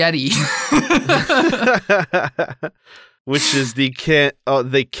by Yeti. Which is the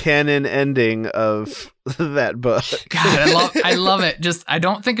canon ending of that book. God, I love it. Just, I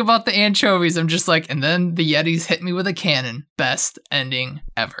don't think about the anchovies. I'm just like, and then the Yetis hit me with a cannon. Best ending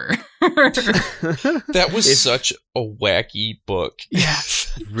ever. That was such a wacky book. Yeah.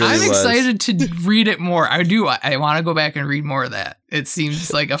 Really I'm excited to read it more. I do. I want to go back and read more of that. It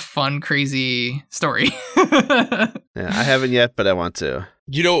seems like a fun, crazy story. Yeah, I haven't yet, but I want to.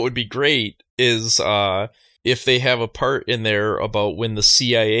 You know what would be great is if they have a part in there about when the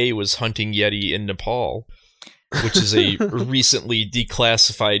CIA was hunting Yeti in Nepal, which is a recently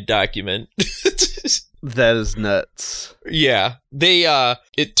declassified document. That is nuts. Yeah.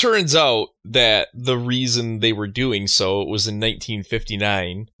 It turns out that the reason they were doing so, it was in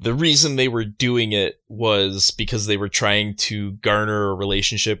 1959. The reason they were doing it was because they were trying to garner a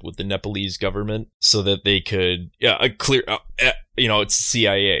relationship with the Nepalese government so that they could, it's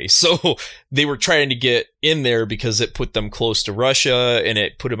CIA. So they were trying to get in there because it put them close to Russia and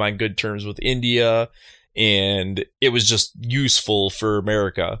it put them on good terms with India. And it was just useful for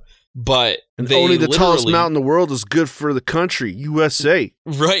America. But only the tallest mountain in the world is good for the country, USA.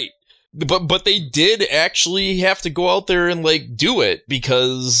 Right. But they did actually have to go out there and like do it,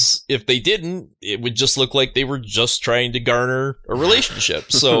 because if they didn't, it would just look like they were just trying to garner a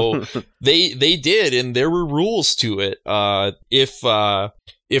relationship. So they did, and there were rules to it.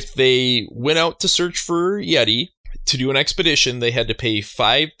 If they went out to search for Yeti to do an expedition, they had to pay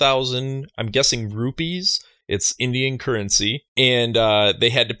 5,000, I'm guessing rupees. It's Indian currency. And they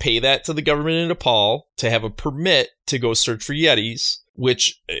had to pay that to the government in Nepal to have a permit to go search for Yetis,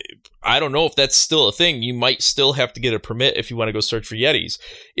 which I don't know if that's still a thing. You might still have to get a permit if you want to go search for Yetis.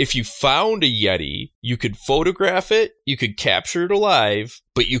 If you found a Yeti, you could photograph it, you could capture it alive,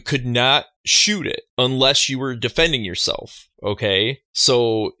 but you could not shoot it unless you were defending yourself. Okay,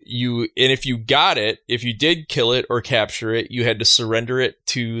 so if you got it, if you did kill it or capture it, you had to surrender it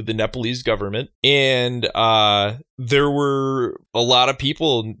to the Nepalese government. And there were a lot of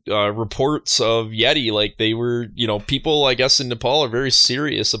people, reports of Yeti, like they were, people, I guess, in Nepal are very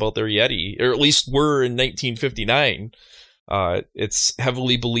serious about their Yeti, or at least were in 1959. It's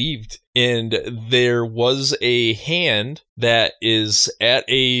heavily believed. And there was a hand that is at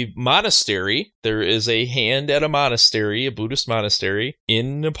a monastery. There is a hand at a monastery, a Buddhist monastery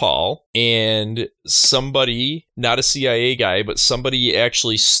in Nepal. And somebody, not a CIA guy, but somebody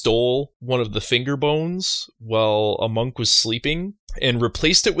actually stole one of the finger bones while a monk was sleeping and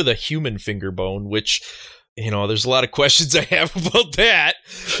replaced it with a human finger bone, which, there's a lot of questions I have about that.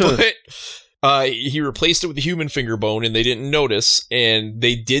 But he replaced it with a human finger bone, and they didn't notice. And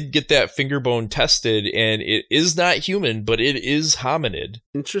they did get that finger bone tested, and it is not human, but it is hominid.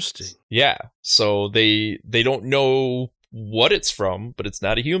 Interesting. Yeah. So they don't know what it's from, but it's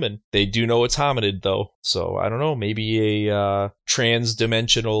not a human. They do know it's hominid, though. So I don't know. Maybe a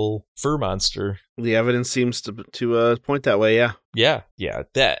trans-dimensional fur monster. The evidence seems to point that way. Yeah. Yeah.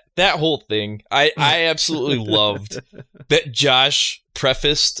 That whole thing. I absolutely loved that Josh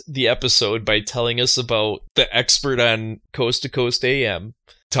prefaced the episode by telling us about the expert on Coast to Coast AM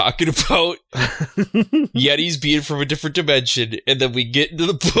talking about Yetis being from a different dimension, and then we get into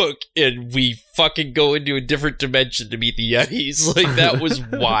the book and we fucking go into a different dimension to meet the Yetis. Like, that was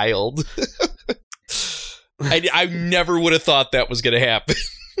wild. I never would have thought that was going to happen.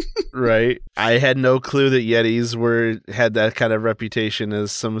 Right. I had no clue that Yetis had that kind of reputation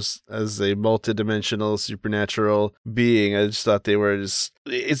as a multidimensional supernatural being. I just thought they were just...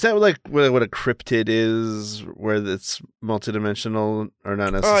 Is that like what a cryptid is, where it's multidimensional, or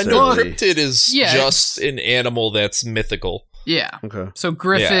not necessarily? No, cryptid is just an animal that's mythical. Yeah. Okay. So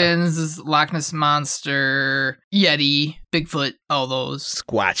griffins, Loch Ness Monster, Yeti, Bigfoot, all those.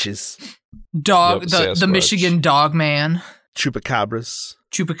 Squatches. Dog, the Michigan Dog Man. Chupacabras,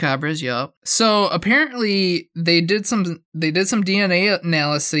 yep. So apparently they did some DNA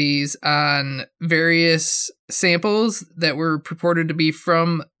analyses on various samples that were purported to be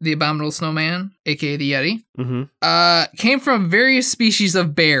from the Abominable Snowman, aka the Yeti. Mm-hmm. Came from various species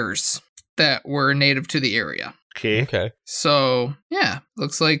of bears that were native to the area. Okay. So yeah,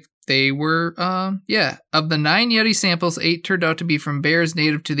 looks like they were, of the 9 Yeti samples, 8 turned out to be from bears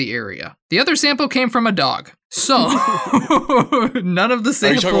native to the area. The other sample came from a dog. So, none of the samples...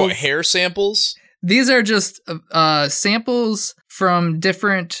 Are you talking about hair samples? These are just samples from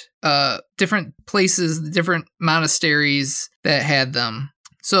different places, different monasteries that had them.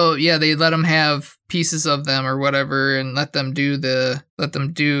 So, yeah, they let them have pieces of them or whatever and let them do,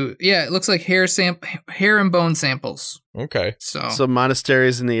 it looks like hair and bone samples. Okay. So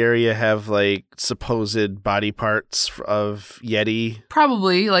monasteries in the area have like supposed body parts of Yeti.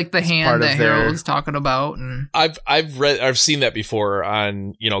 Probably like the hand that Harold's talking about. And I've seen that before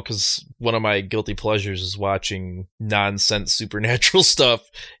on, because one of my guilty pleasures is watching nonsense supernatural stuff.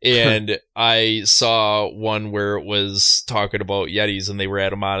 And I saw one where it was talking about Yetis and they were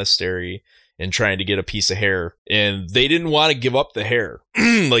at a monastery and trying to get a piece of hair, and they didn't want to give up the hair.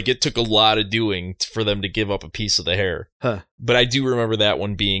 Like, it took a lot of doing for them to give up a piece of the hair. Huh. But I do remember that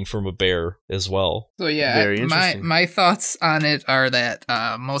one being from a bear as well. So yeah, very interesting. My thoughts on it are that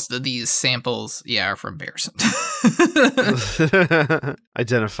most of these samples, are from bears.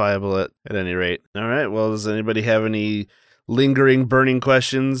 Identifiable at any rate. All right. Well, does anybody have any lingering, burning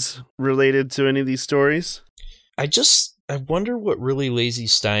questions related to any of these stories? I wonder what really Lazy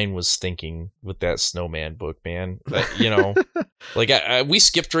Stein was thinking with that Snowman book, man. We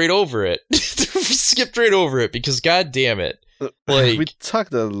skipped right over it. We skipped right over it because, god damn it. Like, we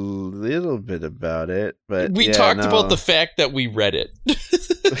talked a little bit about it, but we talked about the fact that we read it.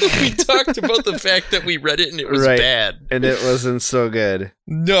 We talked about the fact that we read it and it was bad. And it wasn't so good.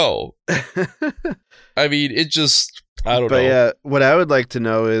 No. I mean, it just... I don't know. But yeah, what I would like to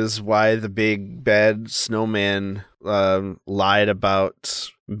know is why the big bad snowman lied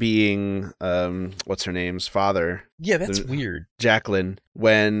about being what's her name's father. Yeah, that's weird. Jacqueline,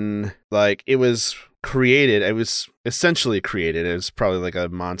 when it was created, it was essentially created. It was probably like a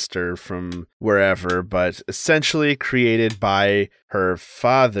monster from wherever, but essentially created by her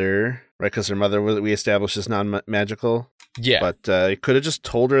father, right? Because her mother, we established, is non-magical. Yeah. But it could have just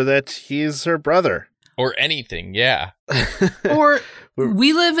told her that he's her brother. Or anything, yeah. Or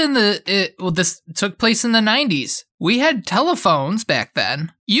we live in this took place in the 90s. We had telephones back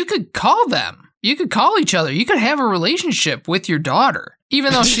then. You could call them. You could call each other. You could have a relationship with your daughter.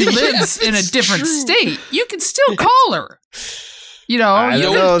 Even though she lives in a different state, you could still call her. You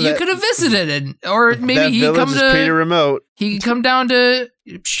could have visited, or maybe he come to pretty remote. He could come down to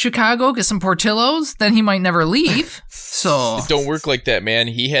Chicago, get some Portillo's. Then he might never leave. So it don't work like that, man.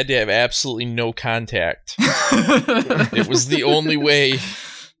 He had to have absolutely no contact. It was the only way.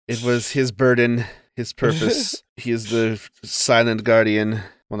 It was his burden, his purpose. He is the silent guardian.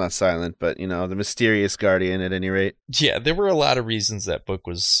 Well, not silent, but the mysterious guardian at any rate. Yeah, there were a lot of reasons that book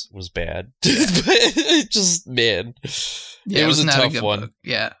was bad. But it just, man, Yeah, it was a not tough good one. book.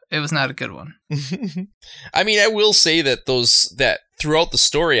 Yeah, it was not a good one. I mean, I will say that throughout the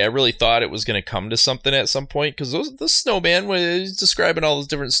story, I really thought it was going to come to something at some point, because the snowman was describing all those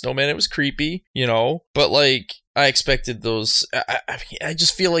different snowmen. It was creepy, but like I expected those. I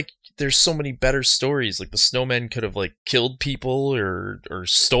just feel like there's so many better stories. Like the snowmen could have like killed people or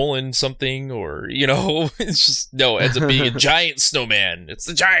stolen something, or it's just no. It ends up being a giant snowman. It's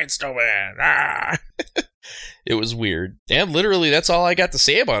the giant snowman. Ah! It was weird. And literally, that's all I got to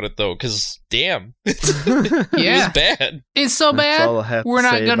say about it, though, because damn, it was bad. It's so That's bad. all I have to We're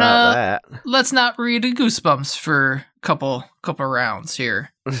not say gonna. about that. Let's not read Goosebumps for a couple rounds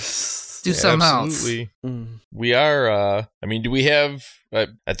here. Do something Absolutely. else. We are. I mean, do we have? I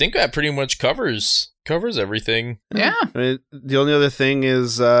think that pretty much covers everything. Yeah. I mean, the only other thing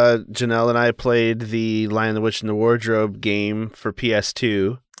is Janelle and I played the Lion, the Witch, and the Wardrobe game for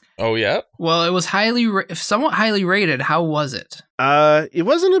PS2. Oh yeah. Well, it was somewhat highly rated. How was it?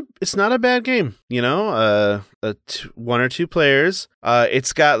 It's not a bad game. 1 or 2 players.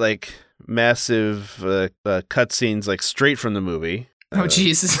 It's got like massive cutscenes like straight from the movie. Oh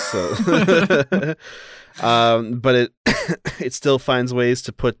Jesus. But it it still finds ways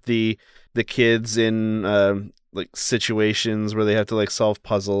to put the kids in like situations where they have to like solve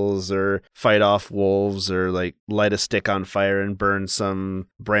puzzles or fight off wolves or like light a stick on fire and burn some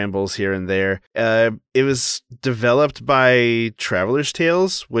brambles here and there. It was developed by Traveler's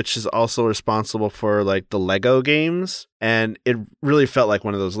Tales, which is also responsible for like the Lego games. And it really felt like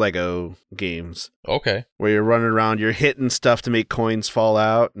one of those Lego games. Okay. Where you're running around, you're hitting stuff to make coins fall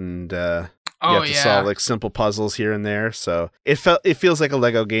out, and you have to solve like simple puzzles here and there. So it feels like a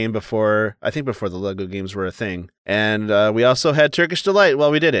Lego game before the Lego games were a thing. And we also had Turkish Delight while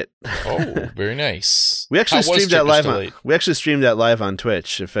we did it. Oh, very nice. We actually How was streamed that Turkish live Delight? we actually streamed that live on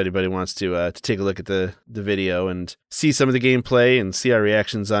Twitch if anybody wants to take a look at the video and see some of the gameplay and see our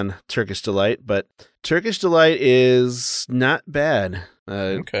reactions on Turkish Delight. But Turkish Delight is not bad.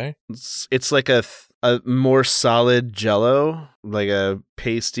 Okay. It's like a more solid Jell-O, like a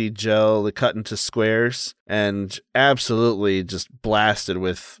pasty gel cut into squares, and absolutely just blasted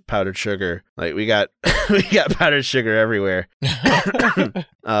with powdered sugar. Like we got powdered sugar everywhere.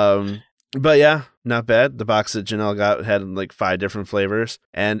 But yeah, not bad. The box that Janelle got had like 5 different flavors,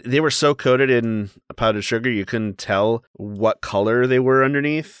 and they were so coated in powdered sugar you couldn't tell what color they were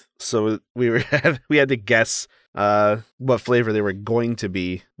underneath. So we had to guess what flavor they were going to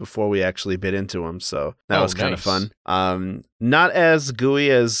be before we actually bit into them. So that was kind of fun. Not as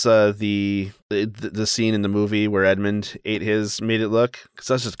gooey as the scene in the movie where Edmund ate his made it look, because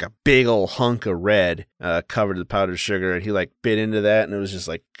that's just like a big old hunk of red covered with powdered sugar, and he like bit into that and it was just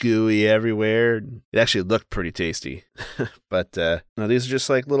like gooey everywhere. It actually looked pretty tasty. But no, these are just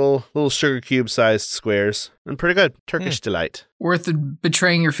like little sugar cube sized squares and pretty good. Turkish Delight. Worth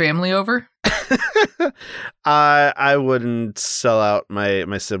betraying your family over? I wouldn't sell out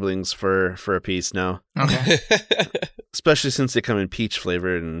my siblings for a piece, no. Okay. Especially since they come in peach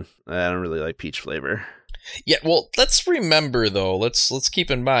flavored, and I don't really like peach flavor. Yeah, well, let's remember though. Let's keep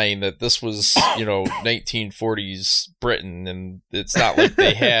in mind that this was 1940s Britain, and it's not like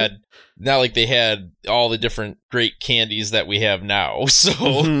they had all the different great candies that we have now. So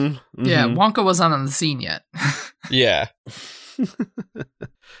Mm-hmm. Yeah, Wonka wasn't on the scene yet. yeah.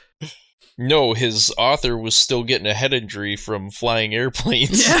 No, his author was still getting a head injury from flying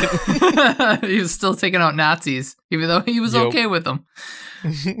airplanes. Yeah. He was still taking out Nazis, even though he was okay with them.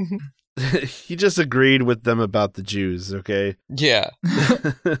 He just agreed with them about the Jews, okay? Yeah.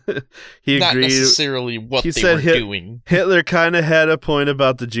 He Not agreed. necessarily what He they said were doing. Hitler kind of had a point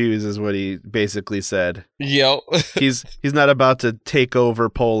about the Jews, is what he basically said. Yep. He's not about to take over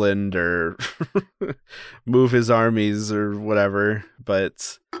Poland or move his armies or whatever,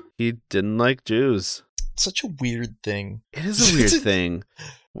 but he didn't like Jews. Such a weird thing. It is a weird thing.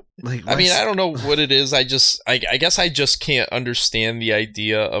 Like, I mean, I don't know what it is. I guess I just can't understand the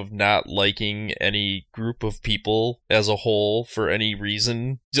idea of not liking any group of people as a whole for any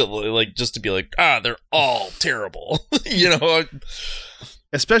reason. Like, just to be like, they're all terrible.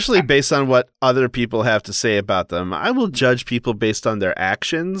 Especially based on what other people have to say about them. I will judge people based on their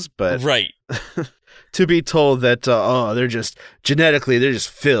actions, but right. To be told that they're just genetically they're just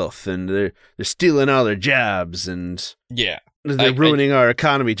filth and they're stealing all their jobs and yeah. They're ruining our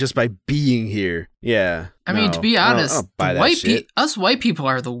economy just by being here. Yeah. I mean, to be honest, us white people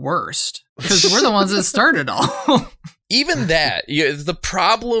are the worst because we're the ones that started all. even that, the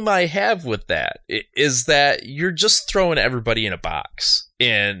problem I have with that is that you're just throwing everybody in a box.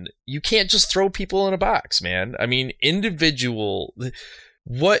 And you can't just throw people in a box, man. I mean,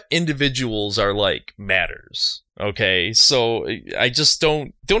 what individuals are like matters. Okay, so I just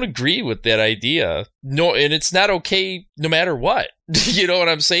don't agree with that idea. No, and it's not okay no matter what. You know what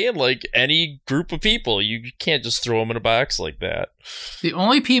I'm saying? Like any group of people, you can't just throw them in a box like that. The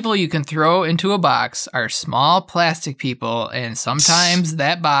only people you can throw into a box are small plastic people, and sometimes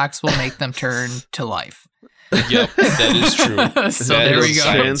that box will make them turn to life. Yep, that is true. So there we go.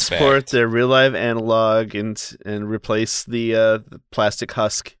 Transport their real life analog and replace the plastic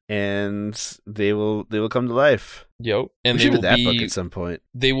husk, and they will come to life. Yep, and we should do that book at some point.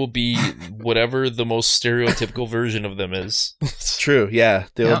 They will be whatever the most stereotypical version of them is. It's true. Yeah,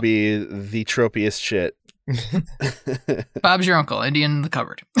 they will be the tropiest shit. Bob's your uncle, Indian in the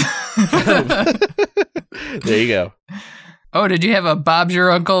cupboard. There you go. Oh, did you have a Bob's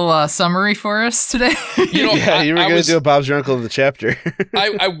Your Uncle summary for us today? You were going to do a Bob's Your Uncle of the chapter.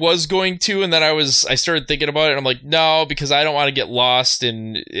 I was going to, and then I started thinking about it, and I'm like, no, because I don't want to get lost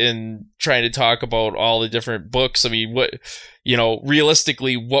in trying to talk about all the different books. I mean,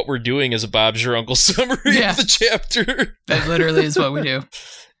 realistically, what we're doing is a Bob's Your Uncle summary of the chapter. That literally is what we do.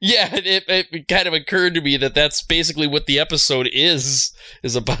 Yeah, it kind of occurred to me that that's basically what the episode is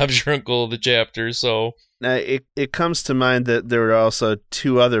a Bob's Your Uncle of the chapter, so... Now, it comes to mind that there were also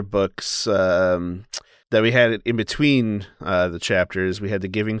two other books that we had in between the chapters. We had The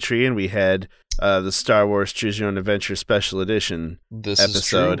Giving Tree, and we had the Star Wars Choose Your Own Adventure Special Edition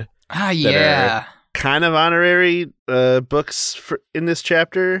episode. Ah, yeah. Kind of honorary books in this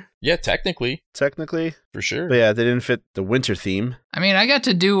chapter. Yeah, technically. For sure. But yeah, they didn't fit the winter theme. I mean, I got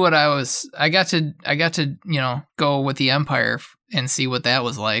to do what I got to, go with the Empire and see what that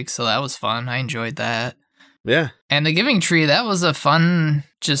was like. So that was fun. I enjoyed that. Yeah. And The Giving Tree, that was a fun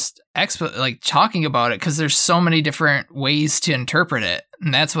talking about it, because there's so many different ways to interpret it.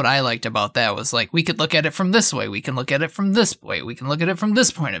 And that's what I liked about that, was like, we could look at it from this way, we can look at it from this way, we can look at it from this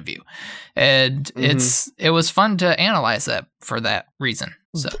point of view. And it was fun to analyze that for that reason.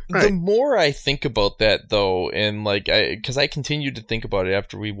 So the more I think about that, though, and because I continued to think about it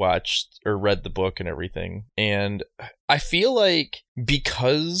after we watched or read the book and everything, and I feel like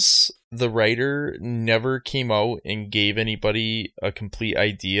because the writer never came out and gave anybody a complete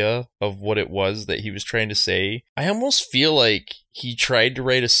idea of what it was that he was trying to say, I almost feel like he tried to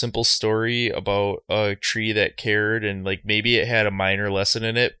write a simple story about a tree that cared, and maybe it had a minor lesson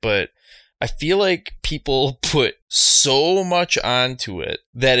in it, but I feel like people put so much onto it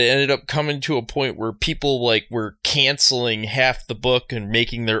that it ended up coming to a point where people were canceling half the book and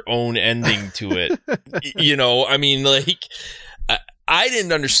making their own ending to it. I mean, I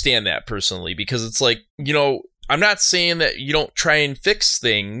didn't understand that personally, because it's I'm not saying that you don't try and fix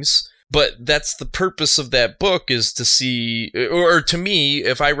things, but that's the purpose of that book, is to see, or to me,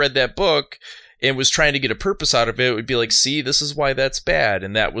 if I read that book and was trying to get a purpose out of it, it would be like, see, this is why that's bad,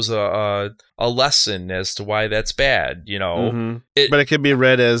 and that was a lesson as to why that's bad, Mm-hmm. But it could be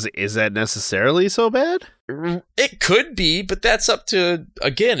read as, is that necessarily so bad? It could be, but that's up to,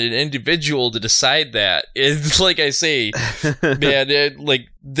 again, an individual to decide that. It's like I say, man,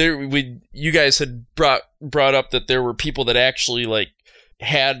 you guys had brought up that there were people that actually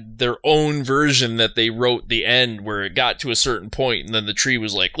had their own version that they wrote the end, where it got to a certain point and then the tree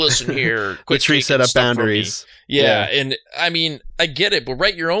was like, listen here, the tree set up boundaries. Yeah, and I mean, I get it, but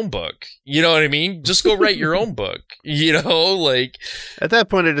write your own book. You know what I mean? Just go write your own book. At that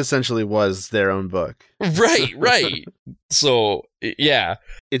point, it essentially was their own book. Right. So, yeah.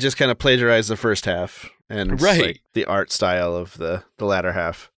 It just kind of plagiarized the first half and the art style of the latter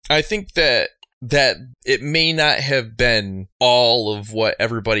half. I think that it may not have been all of what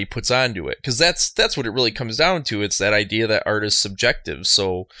everybody puts onto it, because that's what it really comes down to. It's that idea that art is subjective,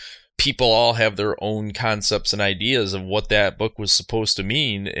 so people all have their own concepts and ideas of what that book was supposed to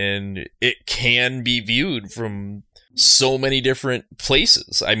mean, and it can be viewed from so many different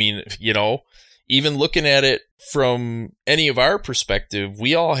places. I mean, even looking at it from any of our perspective,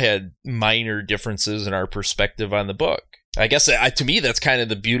 we all had minor differences in our perspective on the book. I guess to me, that's kind of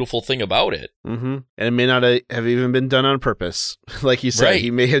the beautiful thing about it. Mm-hmm. And it may not have even been done on purpose. Like you said,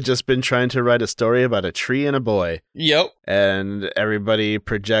 he may have just been trying to write a story about a tree and a boy. Yep. And everybody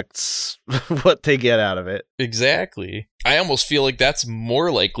projects what they get out of it. Exactly. I almost feel like that's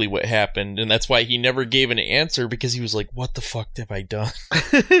more likely what happened, and that's why he never gave an answer, because he was like, what the fuck have I done?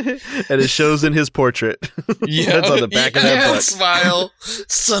 And it shows in his portrait. Yeah. That's on the back of that book. Smile,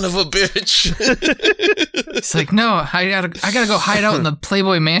 son of a bitch. It's like, no, I gotta go hide out in the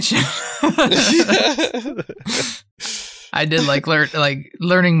Playboy Mansion. I did like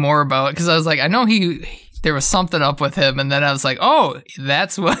learning more about it because I was like, I know there was something up with him, and then I was like, oh,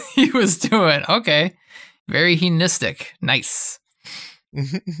 that's what he was doing. Okay, very hedonistic. Nice.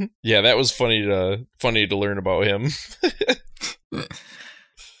 Yeah, that was funny to learn about him.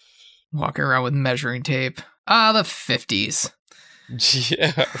 Walking around with measuring tape. The 50s.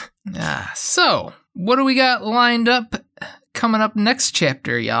 Yeah. So, what do we got lined up coming up next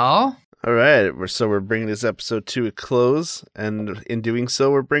chapter, y'all? All right, we're bringing this episode to a close, and in doing so,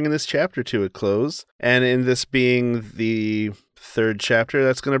 we're bringing this chapter to a close. And in this being the third chapter,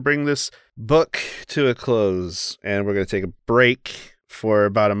 that's going to bring this book to a close. And we're going to take a break for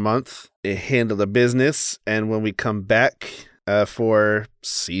about a month, handle the business, and when we come back for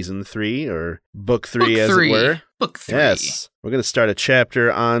season 3 or book 3, as it were. Book 3. Yes, we're going to start a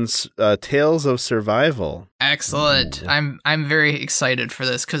chapter on Tales of Survival. Excellent. Ooh. I'm very excited for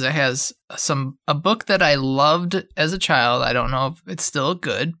this because it has a book that I loved as a child. I don't know if it's still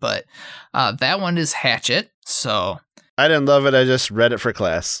good, but that one is Hatchet. So I didn't love it. I just read it for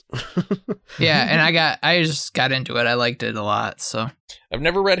class. yeah, and I just got into it. I liked it a lot. So I've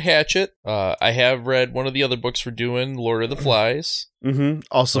never read Hatchet. I have read one of the other books we're doing, Lord of the Flies. Mm-hmm.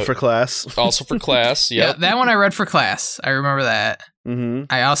 Also for class. Also for class. Yep. Yeah, that one I read for class. I remember that. Mm-hmm.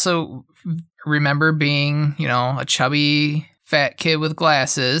 I also remember being, a chubby fat kid with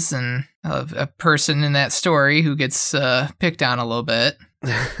glasses and a person in that story who gets picked on a little bit.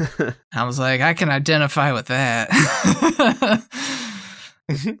 I was like, I can identify with that.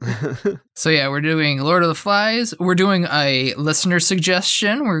 So yeah, we're doing Lord of the Flies. We're doing a listener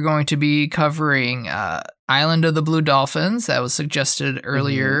suggestion. We're going to be covering Island of the Blue Dolphins. That was suggested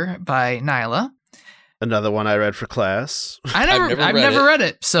earlier by Nyla. Another one I read for class. I've never read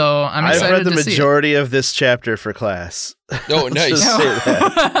it, so I'm excited to see it. I've read the majority of this chapter for class. Oh, nice. Just say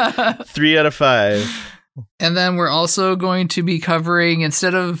that. 3 out of 5. And then we're also going to be covering,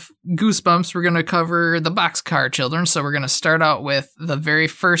 instead of Goosebumps, we're going to cover the Boxcar Children. So we're going to start out with the very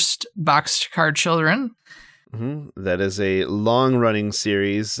first Boxcar Children. Mm-hmm. That is a long-running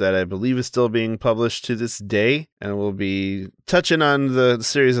series that I believe is still being published to this day, and we'll be touching on the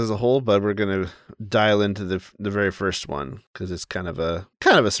series as a whole, but we're going to dial into the very first one because it's kind of a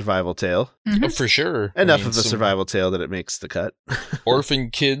survival tale. Mm-hmm. Oh, for sure. Enough of a survival tale that it makes the cut. Orphan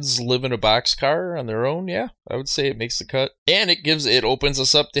kids live in a boxcar on their own. Yeah, I would say it makes the cut, and it opens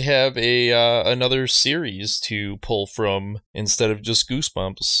us up to have another series to pull from instead of just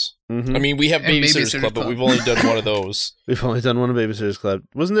Goosebumps. Mm-hmm. I mean, we have Babysitter's Club, but we've only done one of those. We've only done one of Babysitter's Club.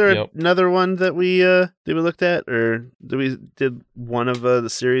 Wasn't there another one that we looked at, or did one of the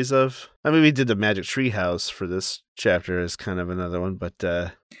series of? I mean, we did the Magic Tree House for this chapter as kind of another one, but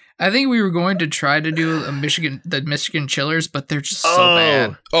I think we were going to try to do the Michigan Chillers, but they're just so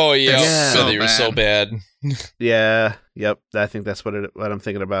bad. Oh yeah, they were so bad. Yeah, yep. I think that's what I'm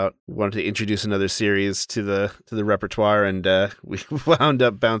thinking about. Wanted to introduce another series to the repertoire, and we wound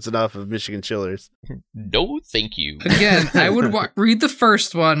up bouncing off of Michigan Chillers. No, thank you. Again, I would read the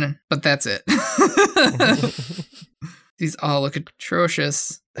first one, but that's it. These all look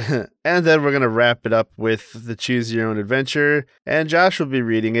atrocious. And then we're going to wrap it up with the Choose Your Own Adventure, and Josh will be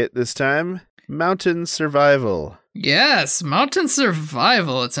reading it this time. Mountain Survival. Yes, Mountain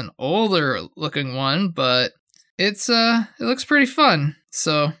Survival. It's an older looking one, but it looks pretty fun.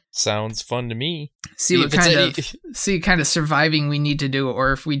 So sounds fun to me. See what kind of surviving we need to do,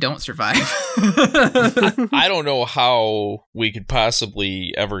 or if we don't survive. I don't know how we could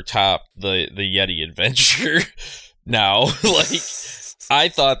possibly ever top the Yeti adventure. Now, I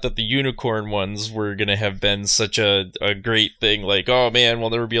thought that the unicorn ones were going to have been such a great thing. Like, oh man, we'll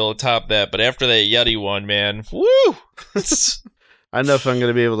never be able to top that. But after that Yeti one, man, woo! I don't know if I'm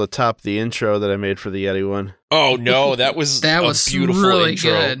going to be able to top the intro that I made for the Yeti one. Oh no, that was beautiful really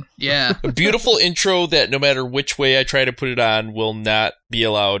intro. Good. Yeah. A beautiful intro that no matter which way I try to put it on will not be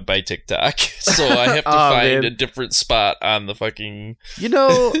allowed by TikTok. So I have to find a different spot on the fucking...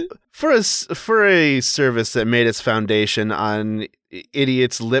 For a service that made its foundation on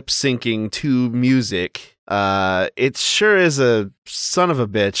idiots lip syncing to music, it sure is a son of a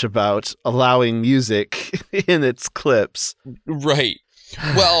bitch about allowing music in its clips. Right.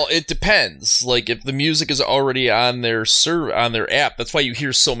 Well, it depends. Like, if the music is already on their app, that's why you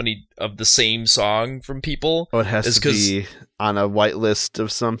hear so many of the same song from people. Oh, it has to be on a whitelist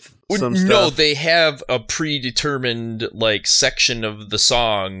of some stuff. No, they have a predetermined section of the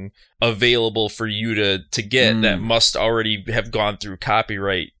song available for you to get that must already have gone through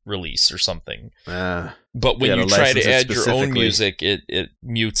copyright release or something. But when you try to add your own music, it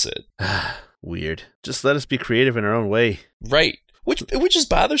mutes it. Weird. Just let us be creative in our own way. Right. Which is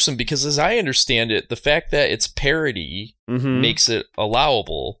bothersome because, as I understand it, the fact that it's parody makes it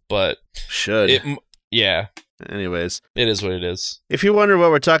allowable, but Anyways, it is what it is. If you wonder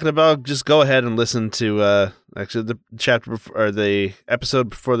what we're talking about, just go ahead and listen to actually the chapter or the episode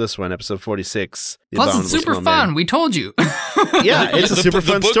before this one, episode 46. Plus, it's super fun. We told you. Yeah, it's a super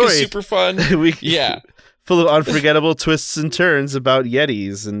fun book story. Is super fun. Full of unforgettable twists and turns about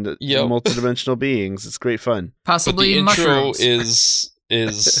Yetis and multidimensional beings. It's great fun. Possibly but the intro mushrooms.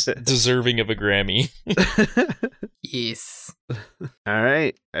 is deserving of a Grammy. Yes. All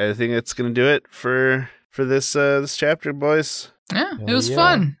right, I think that's gonna do it for this this chapter, boys. Yeah, it was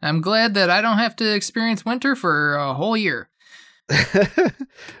fun. I'm glad that I don't have to experience winter for a whole year.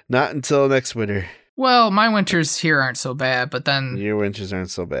 Not until next winter. Well, my winters here aren't so bad, but then... Your winters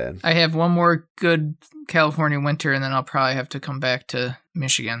aren't so bad. I have one more good California winter, and then I'll probably have to come back to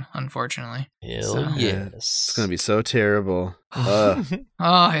Michigan, unfortunately. Hell yes. It's going to be so terrible. I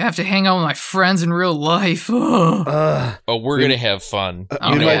have to hang out with my friends in real life. We're going to have fun.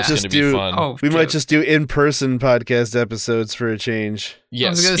 We might just do might just do in-person podcast episodes for a change. Yeah, I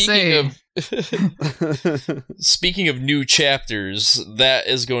was going to say... Speaking of new chapters, that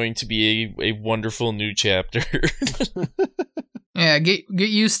is going to be a wonderful new chapter. Yeah, get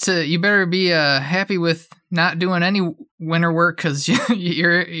used to. You better be happy with not doing any winter work because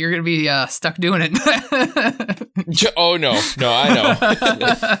you're gonna be stuck doing it. Oh no, I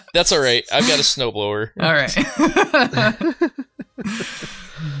know. That's all right. I've got a snowblower. All right.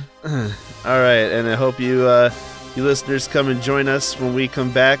 All right, and I hope you listeners come and join us when we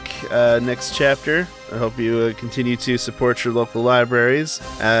come back next chapter. I hope you continue to support your local libraries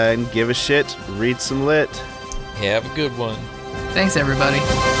and give a shit, read some lit. Have a good one. Thanks, everybody.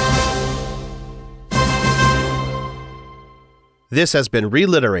 This has been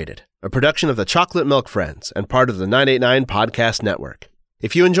Reliterated, a production of the Chocolate Milk Friends and part of the 989 Podcast Network.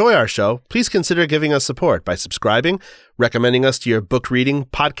 If you enjoy our show, please consider giving us support by subscribing, recommending us to your book reading,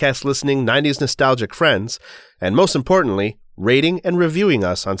 podcast listening, 90s nostalgic friends, and most importantly, rating and reviewing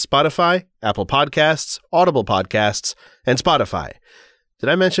us on Spotify, Apple Podcasts, Audible Podcasts, and Spotify. Did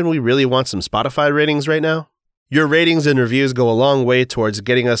I mention we really want some Spotify ratings right now? Your ratings and reviews go a long way towards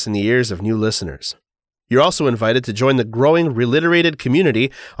getting us in the ears of new listeners. You're also invited to join the growing Reliterated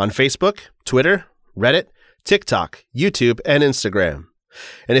community on Facebook, Twitter, Reddit, TikTok, YouTube, and Instagram.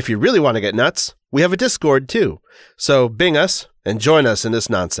 And if you really want to get nuts, we have a Discord too. So bing us and join us in this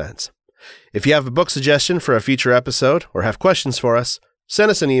nonsense. If you have a book suggestion for a future episode or have questions for us, send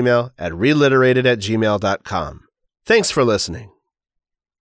us an email at reliterated@gmail.com. Thanks for listening.